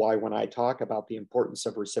that's why when I talk about the importance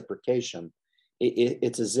of reciprocation,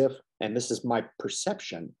 it's as if, and this is my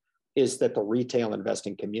perception, is that the retail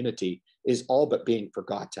investing community is all but being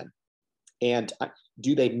forgotten. And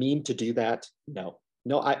do they mean to do that? No,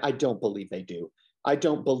 I don't believe they do. I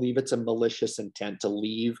don't believe it's a malicious intent to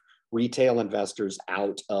leave retail investors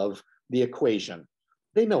out of the equation.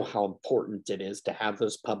 They know how important it is to have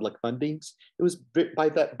those public fundings. It was by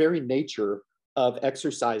that very nature of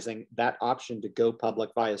exercising that option to go public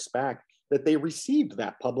via SPAC that they received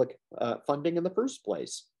that public funding in the first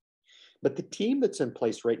place. But the team that's in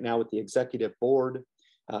place right now with the executive board,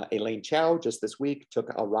 𝗖𝐋𝐈𝖖𝐊 just this week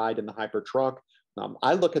took a ride in the Hypertruck.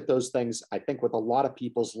 I look at those things, I think, with a lot of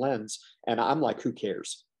people's lens, and I'm like, who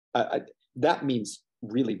cares? That means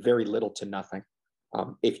really very little to nothing.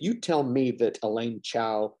 If you tell me that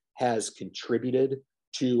𝗖𝐋𝐈𝖖𝐊 has contributed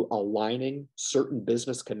to aligning certain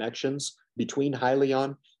business connections between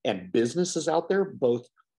Hyliion and businesses out there, both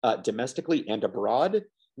domestically and abroad,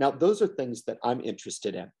 now those are things that I'm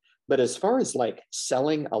interested in. But as far as like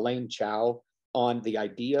selling 𝗖𝐋𝐈𝖖𝐊 on the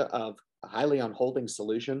idea of Hyliion Holding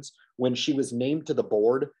Solutions when she was named to the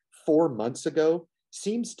board 4 months ago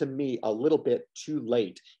seems to me a little bit too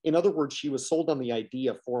late. In other words, she was sold on the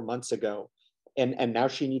idea 4 months ago, and now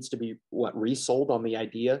she needs to be resold on the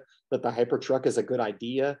idea that the Hypertruck is a good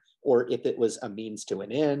idea, or if it was a means to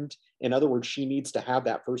an end. In other words, she needs to have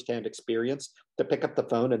that firsthand experience to pick up the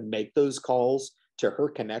phone and make those calls to her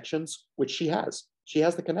connections, which she has. She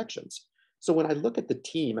has the connections. So when I look at the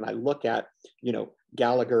team and I look at,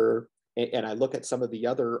 Gallagher, and I look at some of the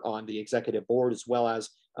other on the executive board, as well as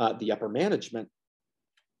the upper management,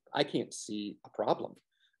 I can't see a problem.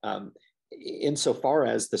 Insofar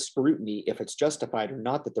as the scrutiny, if it's justified or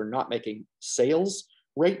not, that they're not making sales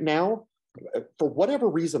right now, for whatever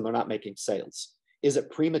reason, they're not making sales. Is it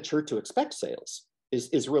premature to expect sales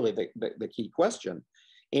is really the key question.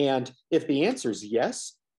 And if the answer is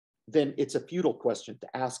yes, then it's a futile question to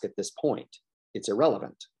ask at this point. It's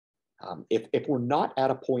irrelevant. If we're not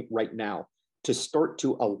at a point right now to start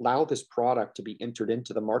to allow this product to be entered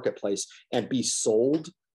into the marketplace and be sold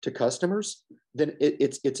to customers, then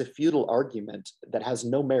it's a futile argument that has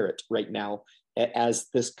no merit right now, as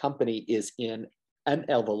this company is in an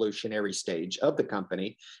evolutionary stage of the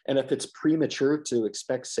company. And if it's premature to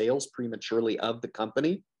expect sales prematurely of the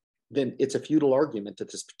company, then it's a futile argument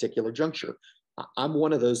at this particular juncture. I'm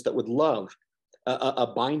one of those that would love a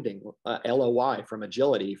binding LOI from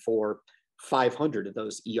Agility for 500 of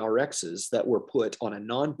those ERXs that were put on a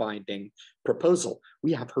non-binding proposal.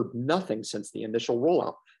 We have heard nothing since the initial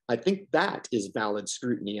rollout. I think that is valid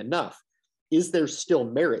scrutiny enough. Is there still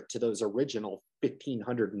merit to those original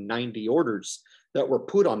 1,590 orders that were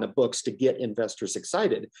put on the books to get investors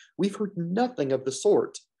excited? We've heard nothing of the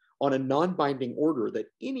sort on a non-binding order that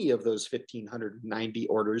any of those 1,590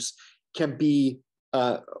 orders can be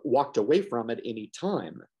walked away from at any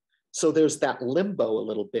time. So there's that limbo a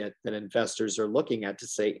little bit that investors are looking at to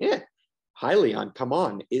say, Hyliion, come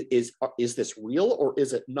on, is this real or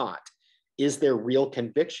is it not? Is there real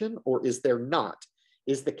conviction or is there not?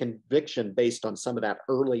 Is the conviction based on some of that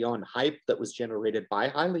early on hype that was generated by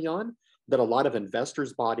Hyliion that a lot of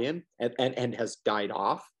investors bought in and has died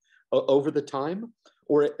off over the time?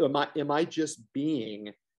 Or am I just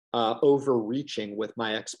being overreaching with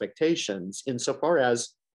my expectations insofar as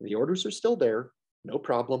the orders are still there? No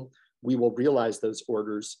problem. We will realize those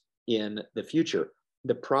orders in the future.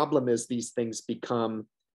 The problem is these things become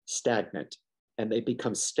stagnant and they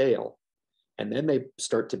become stale. And then they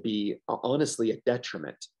start to be, honestly, a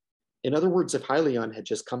detriment. In other words, if Hyliion had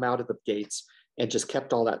just come out of the gates and just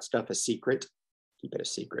kept all that stuff a secret, keep it a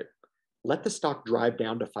secret. Let the stock drive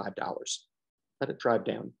down to $5. Let it drive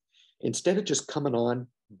down. Instead of just coming on,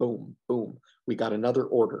 boom, boom. We got another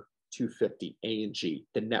order, 250, A&G,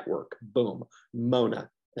 the network, boom. Mona,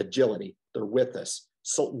 Agility, they're with us.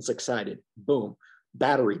 Sultan's excited, boom.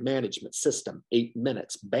 Battery management system, 8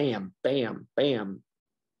 minutes, bam, bam, bam.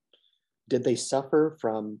 Did they suffer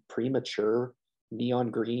from premature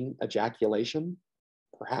neon green ejaculation?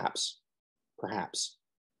 Perhaps, perhaps.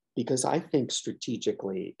 Because I think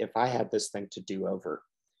strategically, if I had this thing to do over,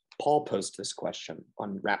 Paul posed this question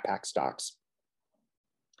on Rat Pack Stocks.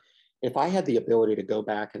 If I had the ability to go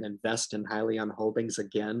back and invest in Hyliion Holdings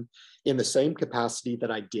again in the same capacity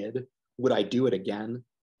that I did, would I do it again?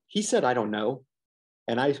 He said, I don't know.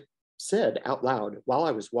 And I said out loud while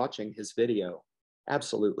I was watching his video,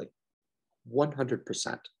 absolutely,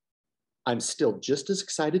 100%. I'm still just as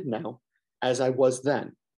excited now as I was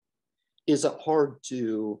then. Is it hard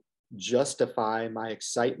to justify my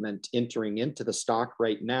excitement entering into the stock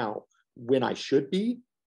right now when I should be,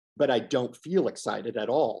 but I don't feel excited at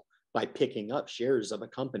all by picking up shares of a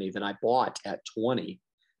company that I bought at 20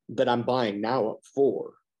 that I'm buying now at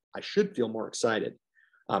 4? I should feel more excited.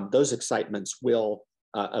 Those excitements will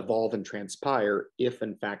evolve and transpire if,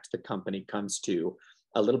 in fact, the company comes to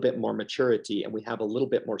a little bit more maturity and we have a little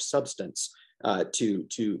bit more substance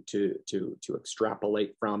to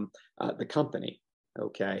extrapolate from the company.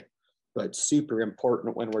 Okay, but super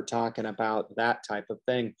important when we're talking about that type of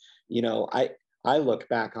thing. You know, I look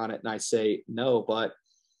back on it and I say no, but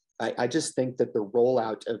I just think that the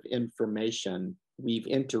rollout of information, we've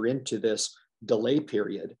entered into this delay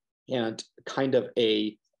period and kind of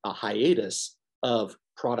a hiatus of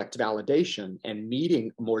product validation and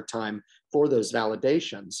needing more time for those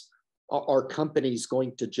validations. Are companies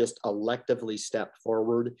going to just electively step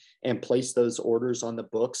forward and place those orders on the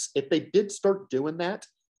books? If they did start doing that,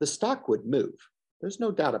 the stock would move. There's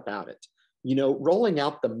no doubt about it. You know, rolling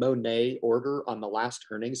out the Monet order on the last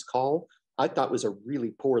earnings call, I thought was a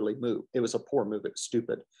really poorly move. It was a poor move. It was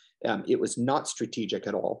stupid. It was not strategic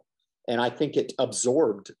at all. And I think it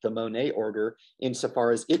absorbed the Monet order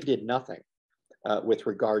insofar as it did nothing with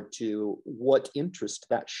regard to what interest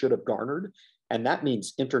that should have garnered. And that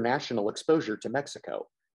means international exposure to Mexico.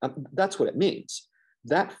 That's what it means.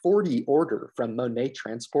 That 40 order from Monet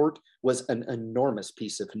Transport was an enormous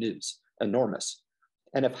piece of news, enormous.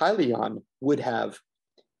 And if Hyliion would have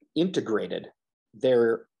integrated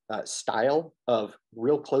their style of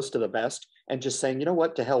real close to the vest and just saying, you know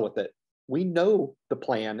what, to hell with it. We know the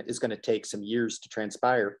plan is going to take some years to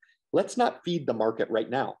transpire. Let's not feed the market right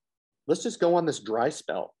now. Let's just go on this dry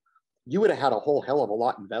spell. You would have had a whole hell of a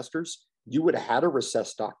lot of investors. You would have had a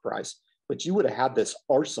recessed stock price, but you would have had this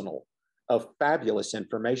arsenal of fabulous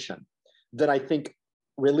information that I think,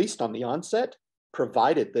 released on the onset,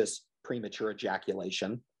 provided this premature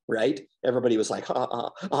ejaculation, right? Everybody was like,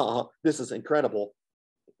 this is incredible.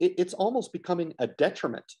 It's almost becoming a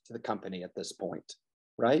detriment to the company at this point,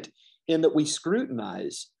 right? In that we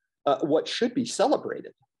scrutinize what should be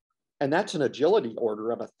celebrated. And that's an agility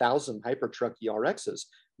order of 1,000 Hypertruck ERXs,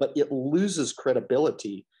 but it loses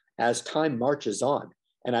credibility as time marches on.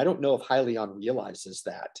 And I don't know if Hyliion realizes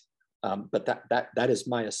that, but that is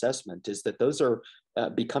my assessment, is that those are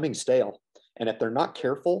becoming stale. And if they're not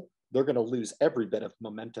careful, they're going to lose every bit of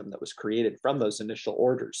momentum that was created from those initial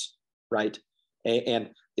orders, right? And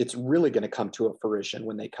it's really going to come to a fruition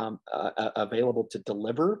when they come available to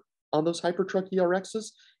deliver on those Hypertruck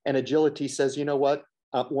ERXs. And Agility says, you know what,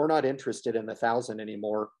 we're not interested in the 1,000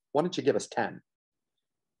 anymore. Why don't you give us 10?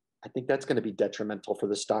 I think that's going to be detrimental for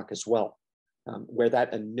the stock as well, where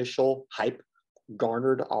that initial hype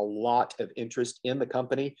garnered a lot of interest in the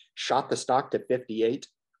company, shot the stock to 58,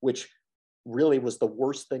 which really was the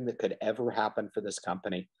worst thing that could ever happen for this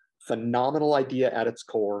company. Phenomenal idea at its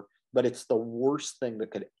core, but it's the worst thing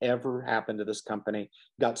that could ever happen to this company.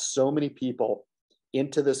 Got so many people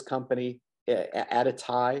into this company at its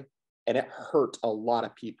high, and it hurt a lot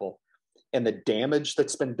of people. And the damage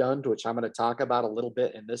that's been done, which I'm going to talk about a little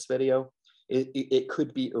bit in this video, it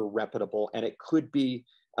could be irreparable, and it could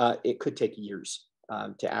take years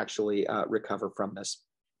to actually recover from this.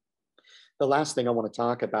 The last thing I want to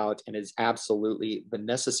talk about, and is absolutely the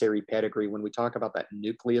necessary pedigree when we talk about that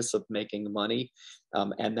nucleus of making money,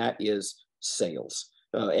 and that is sales.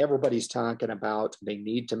 Everybody's talking about they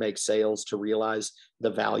need to make sales to realize the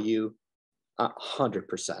value.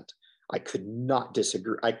 100%. I could not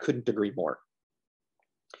disagree. I couldn't agree more.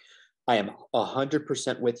 I am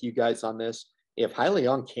 100% with you guys on this. If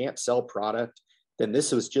Hyliion can't sell product, then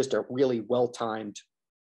this was just a really well-timed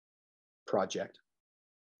project.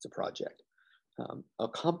 It's a project. A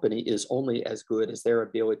company is only as good as their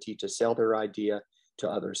ability to sell their idea to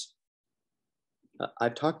others.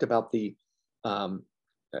 I've talked about the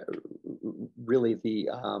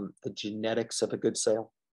genetics of a good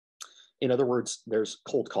sale. In other words, there's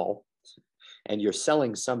cold call, and you're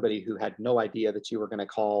selling somebody who had no idea that you were going to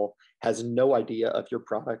call, has no idea of your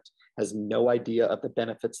product, has no idea of the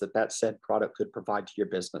benefits that that said product could provide to your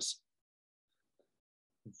business.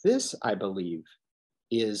 This, I believe,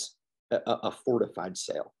 is a fortified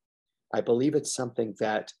sale. I believe it's something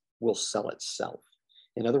that will sell itself.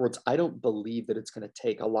 In other words, I don't believe that it's going to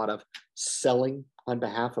take a lot of selling on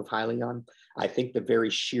behalf of Hyliion. I think the very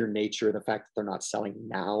sheer nature of the fact that they're not selling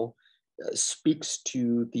now speaks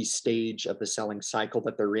to the stage of the selling cycle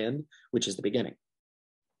that they're in, which is the beginning,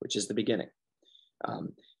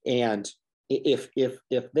 and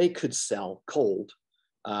if they could sell cold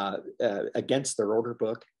against their order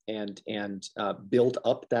book and build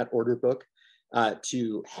up that order book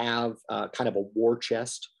to have kind of a war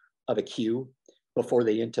chest of a queue before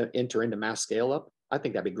they enter into mass scale up, I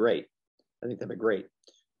think that'd be great.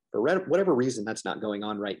 For whatever reason, that's not going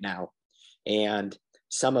on right now. And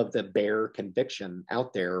some of the bare conviction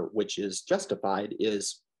out there, which is justified,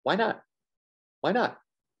 is why not? Why not?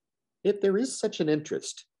 If there is such an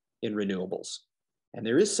interest in renewables, and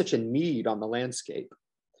there is such a need on the landscape,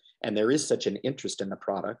 and there is such an interest in the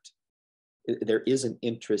product, There is an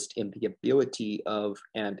interest in the ability of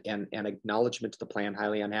and acknowledgement to the plan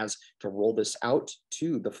Hyliion has to roll this out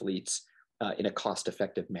to the fleets in a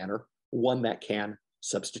cost-effective manner, one that can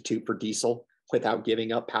substitute for diesel without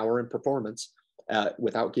giving up power and performance,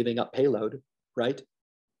 without giving up payload, right?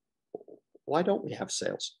 Why don't we have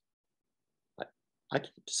sales? I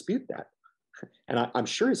can't dispute that. And I'm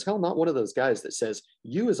sure as hell not one of those guys that says,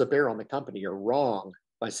 you as a bear on the company are wrong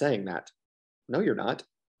by saying that. No, you're not.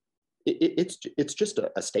 It's just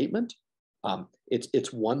a statement.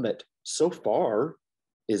 It's one that so far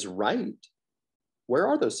is right. Where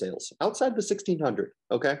are those sales? Outside the 1,600,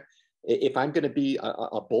 okay? If I'm going to be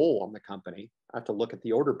a bull on the company, I have to look at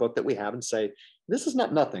the order book that we have and say, this is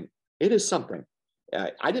not nothing. It is something.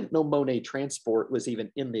 I didn't know Monet Transport was even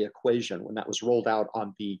in the equation when that was rolled out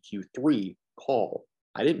on the Q3 call.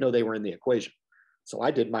 I didn't know they were in the equation. So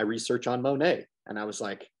I did my research on Monet, and I was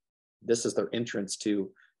like, this is their entrance to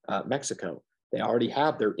Mexico. They already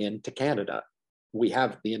have their in to Canada. We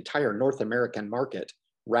have the entire North American market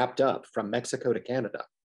wrapped up from Mexico to Canada.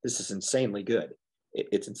 This is insanely good.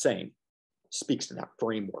 It's insane. Speaks to that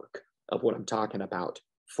framework of what I'm talking about.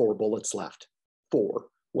 4 bullets left. 4.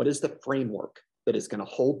 What is the framework that is going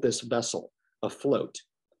to hold this vessel afloat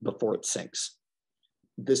before it sinks?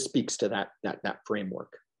 This speaks to that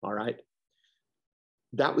framework. All right.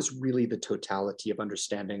 That was really the totality of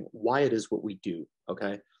understanding why it is what we do.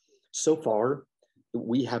 Okay. So far,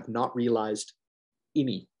 we have not realized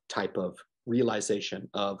any type of realization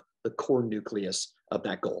of the core nucleus of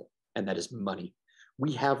that goal, and that is money.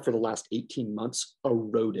 We have, for the last 18 months,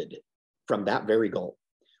 eroded from that very goal.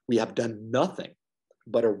 We have done nothing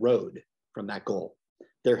but erode from that goal.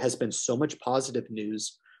 There has been so much positive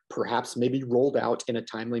news, perhaps maybe rolled out in a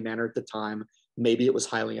timely manner at the time. Maybe it was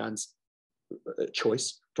Hyliion's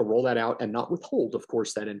choice to roll that out and not withhold, of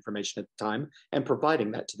course, that information at the time and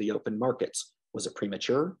providing that to the open markets. Was it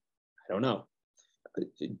premature? I don't know.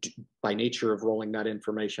 By nature of rolling that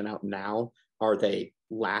information out now, are they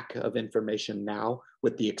lack of information now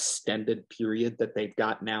with the extended period that they've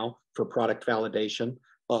got now for product validation,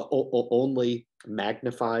 only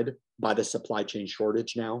magnified by the supply chain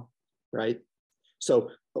shortage now, right?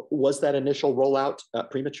 So was that initial rollout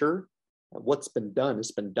premature? What's been done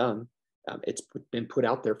has been done. It's been put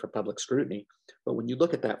out there for public scrutiny. But when you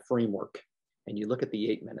look at that framework and you look at the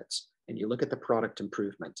 8 minutes and you look at the product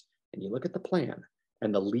improvement and you look at the plan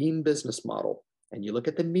and the lean business model and you look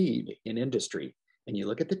at the need in industry and you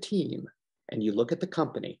look at the team and you look at the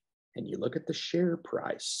company and you look at the share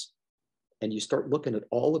price and you start looking at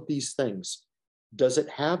all of these things, does it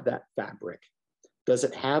have that fabric? Does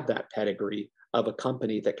it have that pedigree of a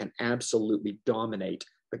company that can absolutely dominate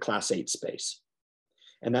the Class 8 space?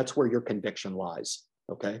 And that's where your conviction lies,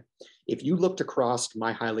 okay? If you looked across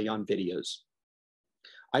my Hyliion videos,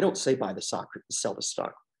 I don't say buy the stock, sell the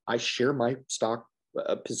stock. I share my stock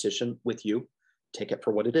position with you, take it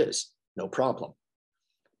for what it is, no problem.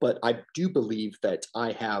 But I do believe that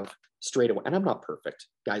I have straight away, and I'm not perfect,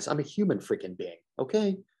 guys, I'm a human freaking being,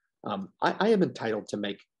 okay? I am entitled to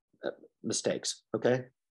make mistakes, okay?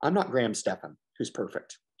 I'm not Graham Stephan, who's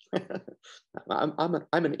perfect. I'm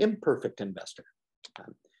an imperfect investor.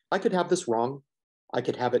 I could have this wrong. I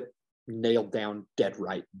could have it nailed down dead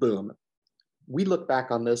right, boom. We look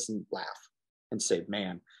back on this and laugh and say,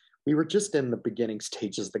 man, we were just in the beginning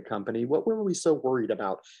stages of the company. What were we so worried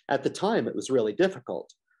about? At the time, it was really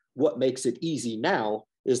difficult. What makes it easy now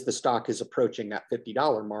is the stock is approaching that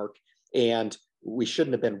 $50 mark, and we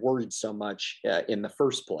shouldn't have been worried so much in the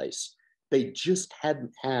first place. They just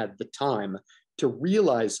hadn't had the time to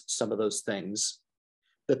realize some of those things,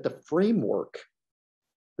 that the framework,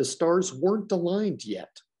 the stars weren't aligned yet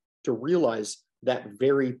to realize that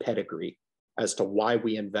very pedigree as to why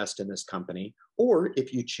we invest in this company, or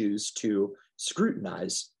if you choose to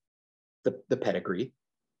scrutinize the pedigree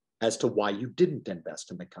as to why you didn't invest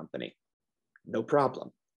in the company. No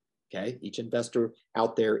problem. Okay, each investor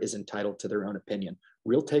out there is entitled to their own opinion.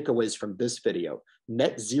 Real takeaways from this video: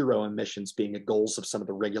 net zero emissions being the goals of some of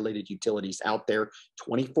the regulated utilities out there.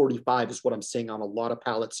 2045 is what I'm seeing on a lot of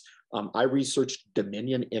pallets. I researched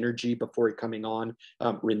Dominion Energy before coming on.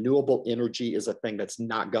 Renewable energy is a thing that's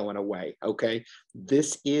not going away, okay?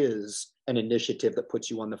 This is an initiative that puts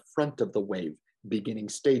you on the front of the wave, beginning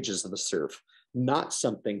stages of the surf, not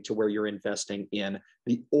something to where you're investing in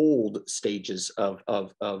the old stages of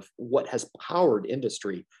what has powered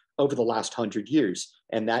industry over the last 100 years,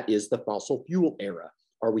 and that is the fossil fuel era.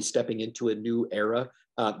 Are we stepping into a new era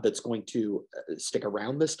that's going to stick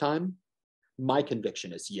around this time? My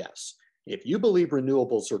conviction is yes. If you believe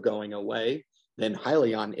renewables are going away, then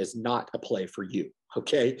Hyliion is not a play for you,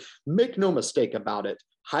 okay? Make no mistake about it.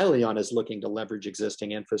 Hyliion is looking to leverage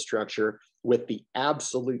existing infrastructure with the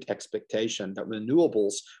absolute expectation that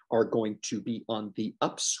renewables are going to be on the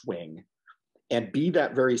upswing and be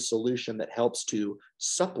that very solution that helps to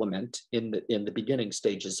supplement in the beginning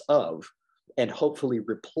stages of, and hopefully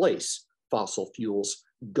replace fossil fuels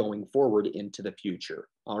going forward into the future.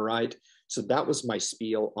 All right. So that was my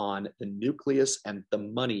spiel on the nucleus and the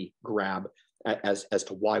money grab as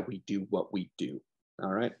to why we do what we do.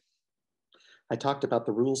 All right. I talked about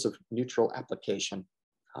the rules of neutral application.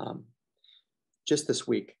 Just this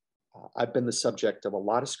week, I've been the subject of a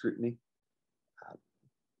lot of scrutiny.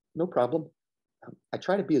 No problem. I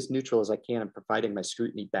try to be as neutral as I can in providing my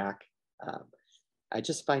scrutiny back. I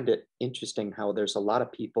just find it interesting how there's a lot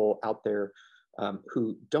of people out there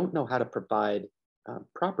who don't know how to provide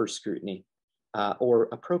proper scrutiny or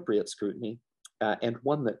appropriate scrutiny, and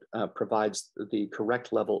one that provides the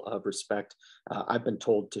correct level of respect. I've been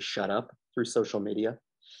told to shut up through social media.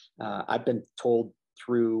 I've been told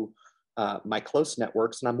through my close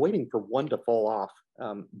networks, and I'm waiting for one to fall off.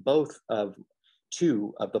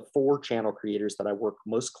 Two of the 4 channel creators that I work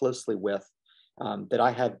most closely with, that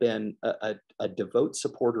I have been a devout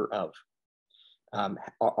supporter of,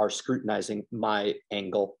 are scrutinizing my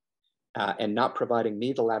angle and not providing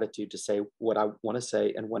me the latitude to say what I want to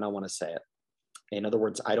say and when I want to say it. In other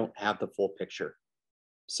words, I don't have the full picture.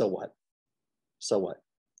 So what? So what?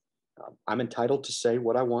 I'm entitled to say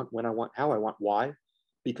what I want, when I want, how I want. Why?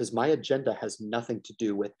 Because my agenda has nothing to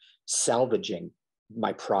do with salvaging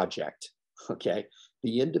my project. Okay,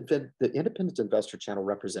 the Independent Investor Channel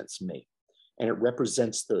represents me, and it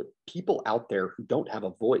represents the people out there who don't have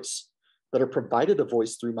a voice, that are provided a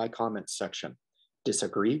voice through my comments section.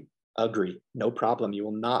 Disagree? Agree. No problem. You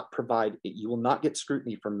will not get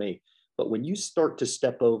scrutiny from me. But when you start to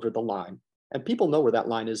step over the line, and people know where that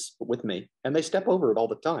line is with me, and they step over it all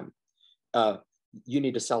the time, you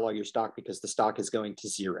need to sell all your stock because the stock is going to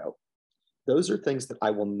zero. Those are things that I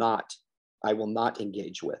will not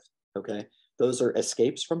engage with. Okay, those are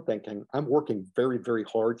escapes from thinking. I'm working very, very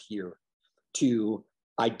hard here to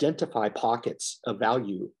identify pockets of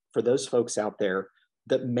value for those folks out there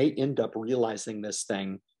that may end up realizing this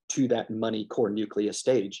thing to that money core nucleus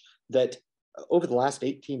stage that over the last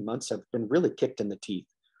 18 months have been really kicked in the teeth.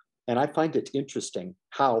 And I find it interesting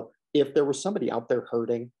how if there was somebody out there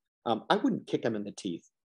hurting, I wouldn't kick them in the teeth.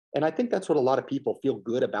 And I think that's what a lot of people feel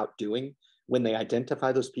good about doing when they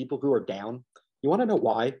identify those people who are down. You want to know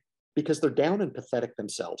why? Because they're down and pathetic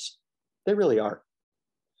themselves. They really are.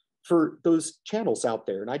 For those channels out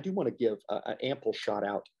there, and I do want to give an ample shout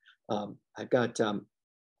out. I've got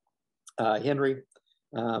Henry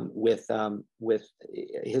with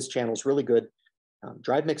his channel's really good.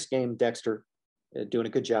 Drive Mix Game, Dexter, doing a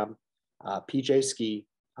good job. PJ Ski,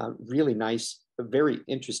 really nice, very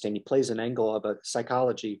interesting. He plays an angle of a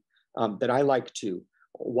psychology that I like too.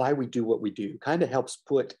 Why we do what we do kind of helps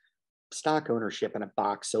put stock ownership in a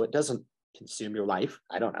box so it doesn't consume your life.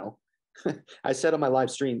 I don't know. I said on my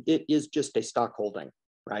live stream, it is just a stock holding,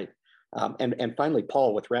 right? And finally,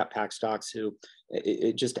 Paul with Rat Pack Stocks, who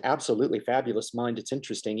just absolutely fabulous mind. It's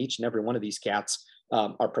interesting. Each and every one of these cats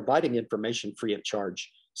are providing information free of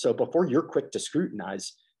charge. So before you're quick to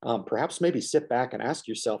scrutinize, perhaps maybe sit back and ask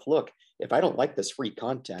yourself, look, if I don't like this free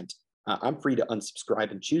content, I'm free to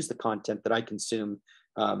unsubscribe and choose the content that I consume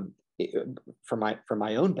for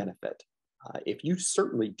my own benefit. If you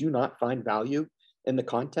certainly do not find value in the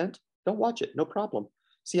content, don't watch it, no problem.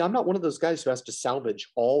 See, I'm not one of those guys who has to salvage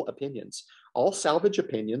all opinions. I'll salvage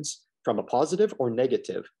opinions from a positive or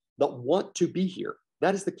negative that want to be here.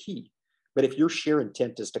 That is the key. But if your sheer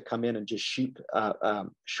intent is to come in and just shoot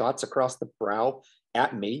shots across the brow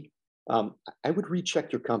at me, I would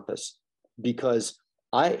recheck your compass, because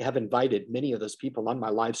I have invited many of those people on my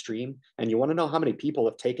live stream. And you want to know how many people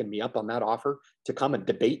have taken me up on that offer to come and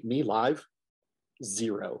debate me live?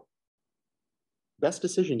 0. Best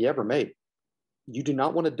decision you ever made. You do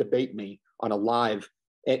not want to debate me on a live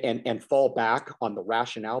and fall back on the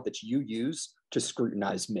rationale that you use to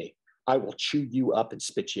scrutinize me. I will chew you up and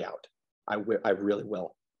spit you out. I really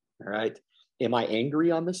will. All right. Am I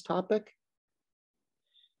angry on this topic?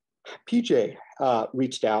 PJ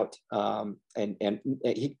reached out and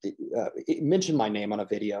he mentioned my name on a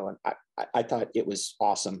video, and I thought it was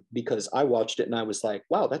awesome because I watched it and I was like,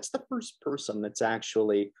 wow, that's the first person that's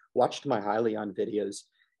actually watched my Hyliion videos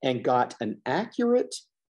and got an accurate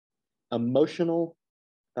emotional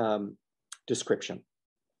description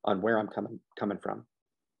on where I'm coming from.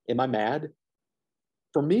 Am I mad?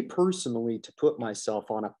 For me personally, to put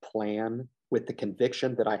myself on a plan with the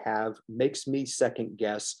conviction that I have makes me second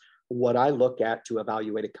guess what I look at to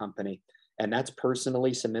evaluate a company. And that's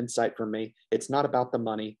personally some insight from me. It's not about the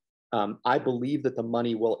money. I believe that the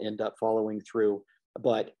money will end up following through,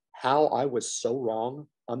 but how I was so wrong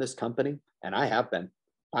on this company, and I have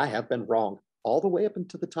been wrong all the way up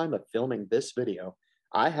until the time of filming this video.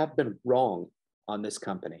 I have been wrong on this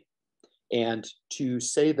company. And to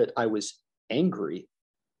say that I was angry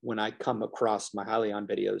when I come across my Hyliion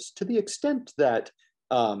videos, to the extent that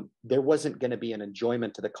there wasn't going to be an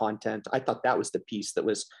enjoyment to the content, I thought that was the piece that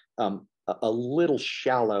was a little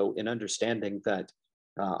shallow in understanding that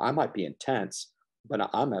I might be intense, but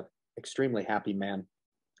I'm an extremely happy man.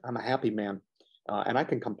 I'm a happy man, and I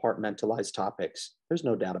can compartmentalize topics. There's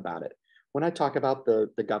no doubt about it. When I talk about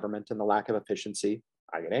the government and the lack of efficiency,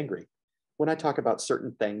 I get angry. When I talk about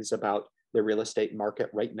certain things about the real estate market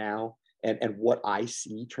right now and what I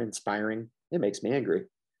see transpiring, it makes me angry.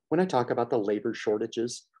 When I talk about the labor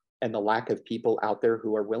shortages and the lack of people out there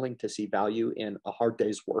who are willing to see value in a hard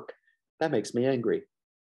day's work, that makes me angry.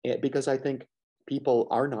 Because I think people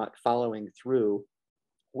are not following through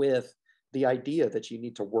with the idea that you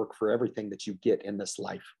need to work for everything that you get in this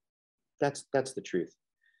life. That's the truth.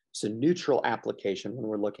 So neutral application when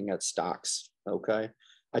we're looking at stocks, okay?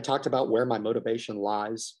 I talked about where my motivation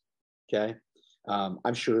lies, okay?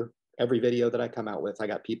 I'm sure every video that I come out with, I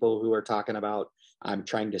got people who are talking about, I'm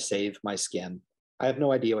trying to save my skin. I have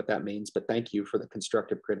no idea what that means, but thank you for the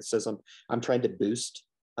constructive criticism. I'm trying to boost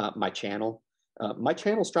my channel. My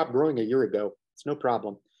channel stopped growing a year ago. It's no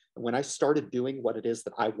problem. When I started doing what it is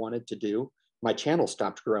that I wanted to do, my channel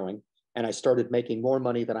stopped growing and I started making more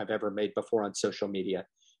money than I've ever made before on social media.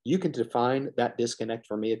 You can define that disconnect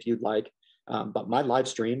for me if you'd like, but my live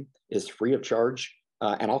stream is free of charge,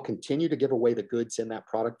 and I'll continue to give away the goods in that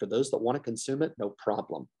product for those that want to consume it. No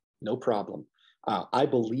problem. No problem. I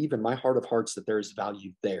believe in my heart of hearts that there is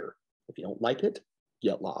value there. If you don't like it,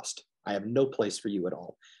 get lost. I have no place for you at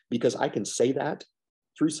all, because I can say that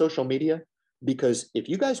through social media, because if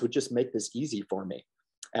you guys would just make this easy for me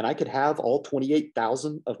and I could have all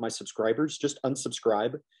 28,000 of my subscribers just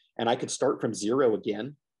unsubscribe and I could start from zero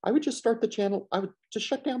again, I would just start the channel. I would just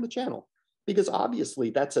shut down the channel, because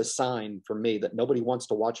obviously that's a sign for me that nobody wants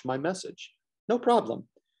to watch my message. No problem.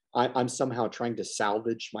 I'm somehow trying to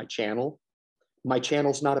salvage my channel. My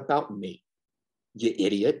channel's not about me, you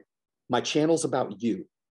idiot. My channel's about you.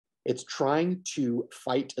 It's trying to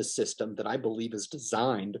fight a system that I believe is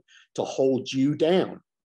designed to hold you down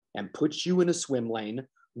and put you in a swim lane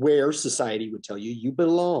where society would tell you you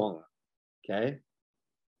belong, okay?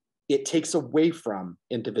 It takes away from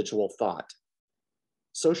individual thought.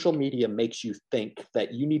 Social media makes you think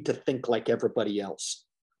that you need to think like everybody else.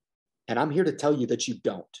 And I'm here to tell you that you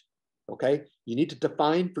don't, okay? You need to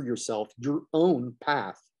define for yourself your own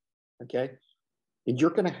path, okay? And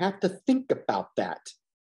you're gonna have to think about that.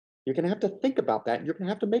 You're gonna have to think about that, and you're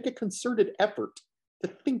gonna have to make a concerted effort to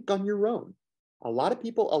think on your own. A lot of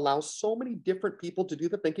people allow so many different people to do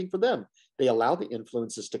the thinking for them. They allow the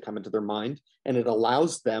influences to come into their mind, and it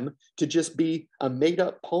allows them to just be a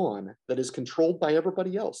made-up pawn that is controlled by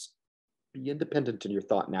everybody else. Be independent in your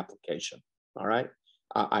thought and application, all right?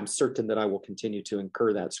 I'm certain that I will continue to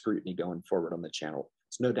incur that scrutiny going forward on the channel.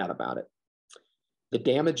 There's no doubt about it. The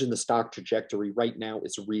damage in the stock trajectory right now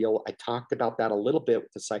is real. I talked about that a little bit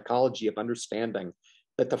with the psychology of understanding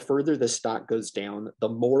that the further the stock goes down, the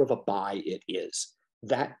more of a buy it is.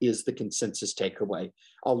 That is the consensus takeaway.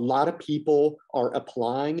 A lot of people are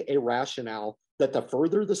applying a rationale that the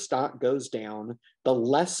further the stock goes down, the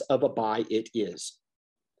less of a buy it is.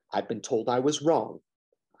 I've been told I was wrong.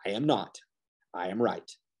 I am not. I am right.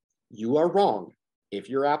 You are wrong if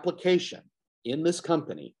your application in this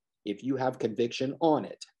company, if you have conviction on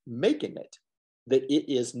it, making it, that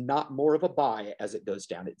it is not more of a buy as it goes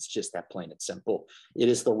down. It's just that plain and simple. It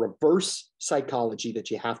is the reverse psychology that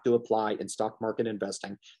you have to apply in stock market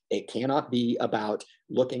investing. It cannot be about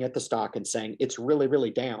looking at the stock and saying, it's really,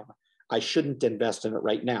 really down. I shouldn't invest in it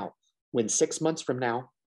right now. When 6 months from now,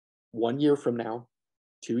 1 year from now,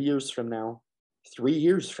 2 years from now, 3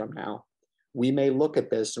 years from now, we may look at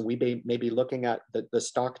this and we may be looking at the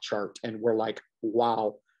stock chart and we're like,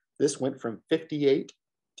 wow, this went from 58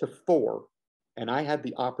 to 4. And I had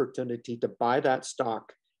the opportunity to buy that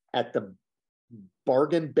stock at the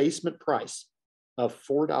bargain basement price of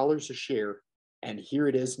 $4 a share. And here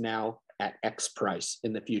it is now at X price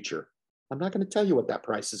in the future. I'm not going to tell you what that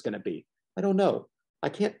price is going to be. I don't know. I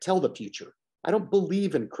can't tell the future. I don't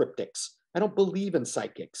believe in cryptics. I don't believe in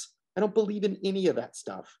psychics. I don't believe in any of that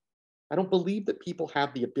stuff. I don't believe that people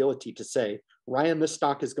have the ability to say, Ryan, this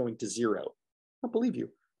stock is going to zero. I don't believe you.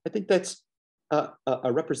 I think that's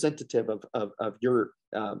a representative of your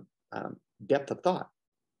depth of thought.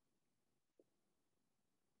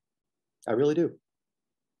 I really do.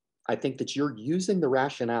 I think that you're using the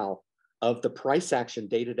rationale of the price action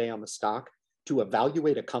day to day on the stock to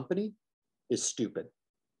evaluate a company is stupid.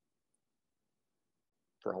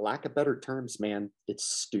 For a lack of better terms, man, it's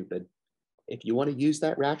stupid. If you want to use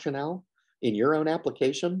that rationale in your own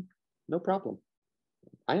application, no problem.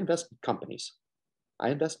 I invest in companies.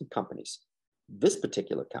 This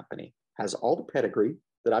particular company has all the pedigree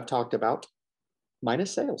that I've talked about,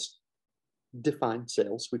 minus sales. Defined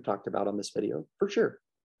sales we've talked about on this video, for sure.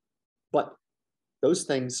 But those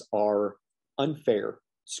things are unfair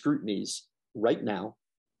scrutinies right now,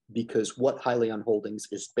 because what Hyliion Holdings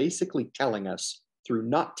is basically telling us through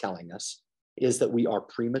not telling us is that we are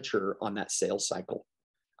premature on that sales cycle.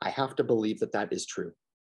 I have to believe that that is true.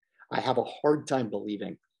 I have a hard time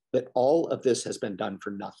believing that all of this has been done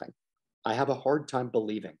for nothing. I have a hard time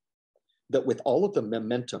believing that with all of the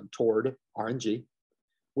momentum toward RNG,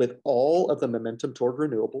 with all of the momentum toward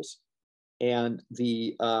renewables, and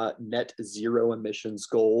the net zero emissions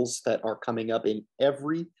goals that are coming up in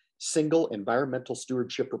every single environmental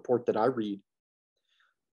stewardship report that I read,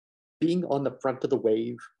 being on the front of the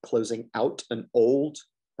wave, closing out an old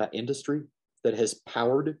industry that has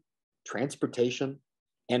powered transportation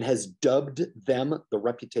and has dubbed them the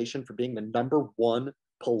reputation for being the #1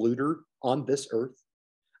 polluter on this earth,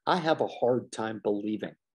 I have a hard time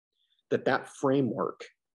believing that that framework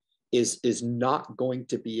is not going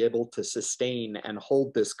to be able to sustain and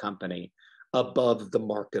hold this company above the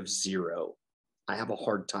mark of zero. I have a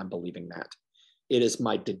hard time believing that. It is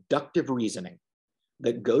my deductive reasoning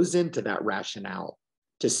that goes into that rationale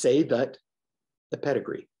to say that the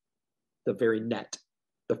pedigree, the very net,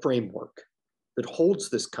 the framework that holds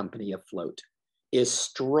this company afloat is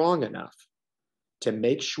strong enough to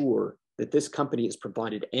make sure that this company is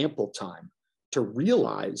provided ample time to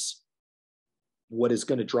realize what is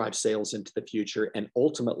going to drive sales into the future and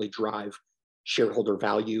ultimately drive shareholder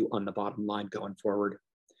value on the bottom line going forward.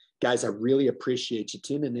 Guys, I really appreciate you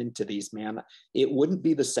tuning into these, man. It wouldn't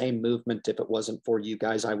be the same movement if it wasn't for you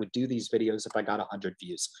guys. I would do these videos if I got 100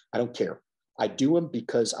 views. I don't care. I do them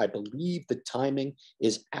because I believe the timing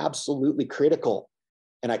is absolutely critical.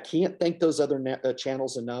 And I can't thank those other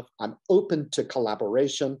channels enough. I'm open to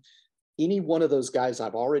collaboration. Any one of those guys,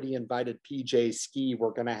 I've already invited PJ Ski.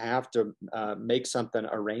 We're going to have to make something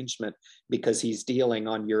arrangement because he's dealing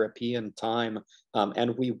on European time.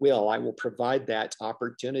 And we will. I will provide that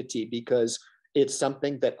opportunity because it's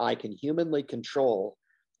something that I can humanly control,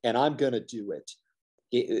 and I'm going to do it.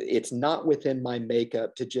 It's not within my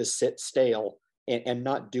makeup to just sit stale and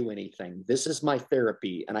not do anything. This is my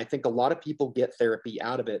therapy. And I think a lot of people get therapy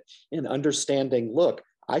out of it in understanding, look,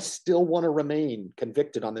 I still want to remain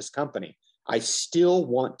convicted on this company. I still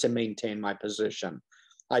want to maintain my position.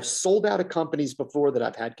 I've sold out of companies before that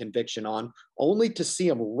I've had conviction on, only to see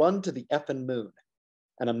them run to the effing moon.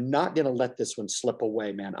 And I'm not going to let this one slip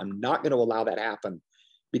away, man. I'm not going to allow that happen,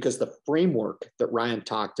 because the framework that Ryan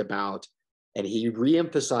talked about, and he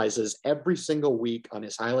reemphasizes every single week on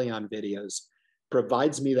his Hyliion videos,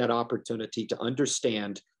 provides me that opportunity to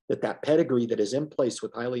understand that that pedigree that is in place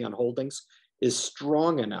with Hyliion Holdings is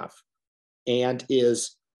strong enough and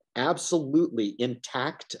is absolutely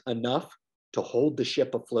intact enough to hold the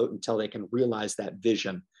ship afloat until they can realize that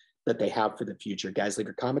vision that they have for the future. Guys, leave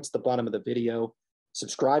your comments at the bottom of the video.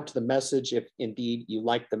 Subscribe to the message if indeed you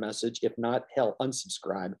like the message. If not, hell,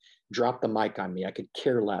 unsubscribe. Drop the mic on me. I could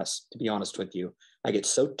care less, to be honest with you. I get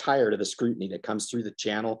so tired of the scrutiny that comes through the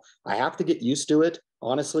channel. I have to get used to it,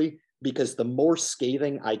 honestly, because the more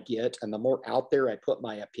scathing I get and the more out there I put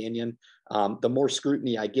my opinion, the more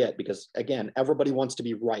scrutiny I get, because again, everybody wants to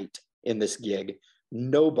be right in this gig.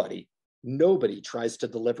 Nobody tries to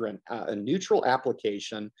deliver a neutral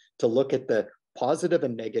application to look at the positive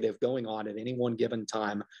and negative going on at any one given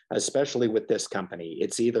time, especially with this company.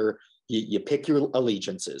 It's either you pick your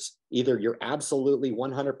allegiances. Either you're absolutely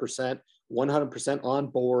 100% on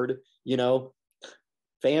board,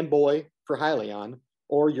 fanboy for Hyliion,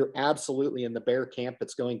 or you're absolutely in the bear camp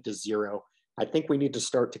that's going to zero. I think we need to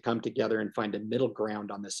start to come together and find a middle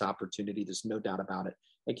ground on this opportunity. There's no doubt about it.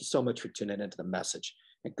 Thank you so much for tuning into the message,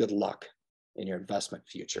 and good luck in your investment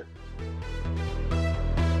future.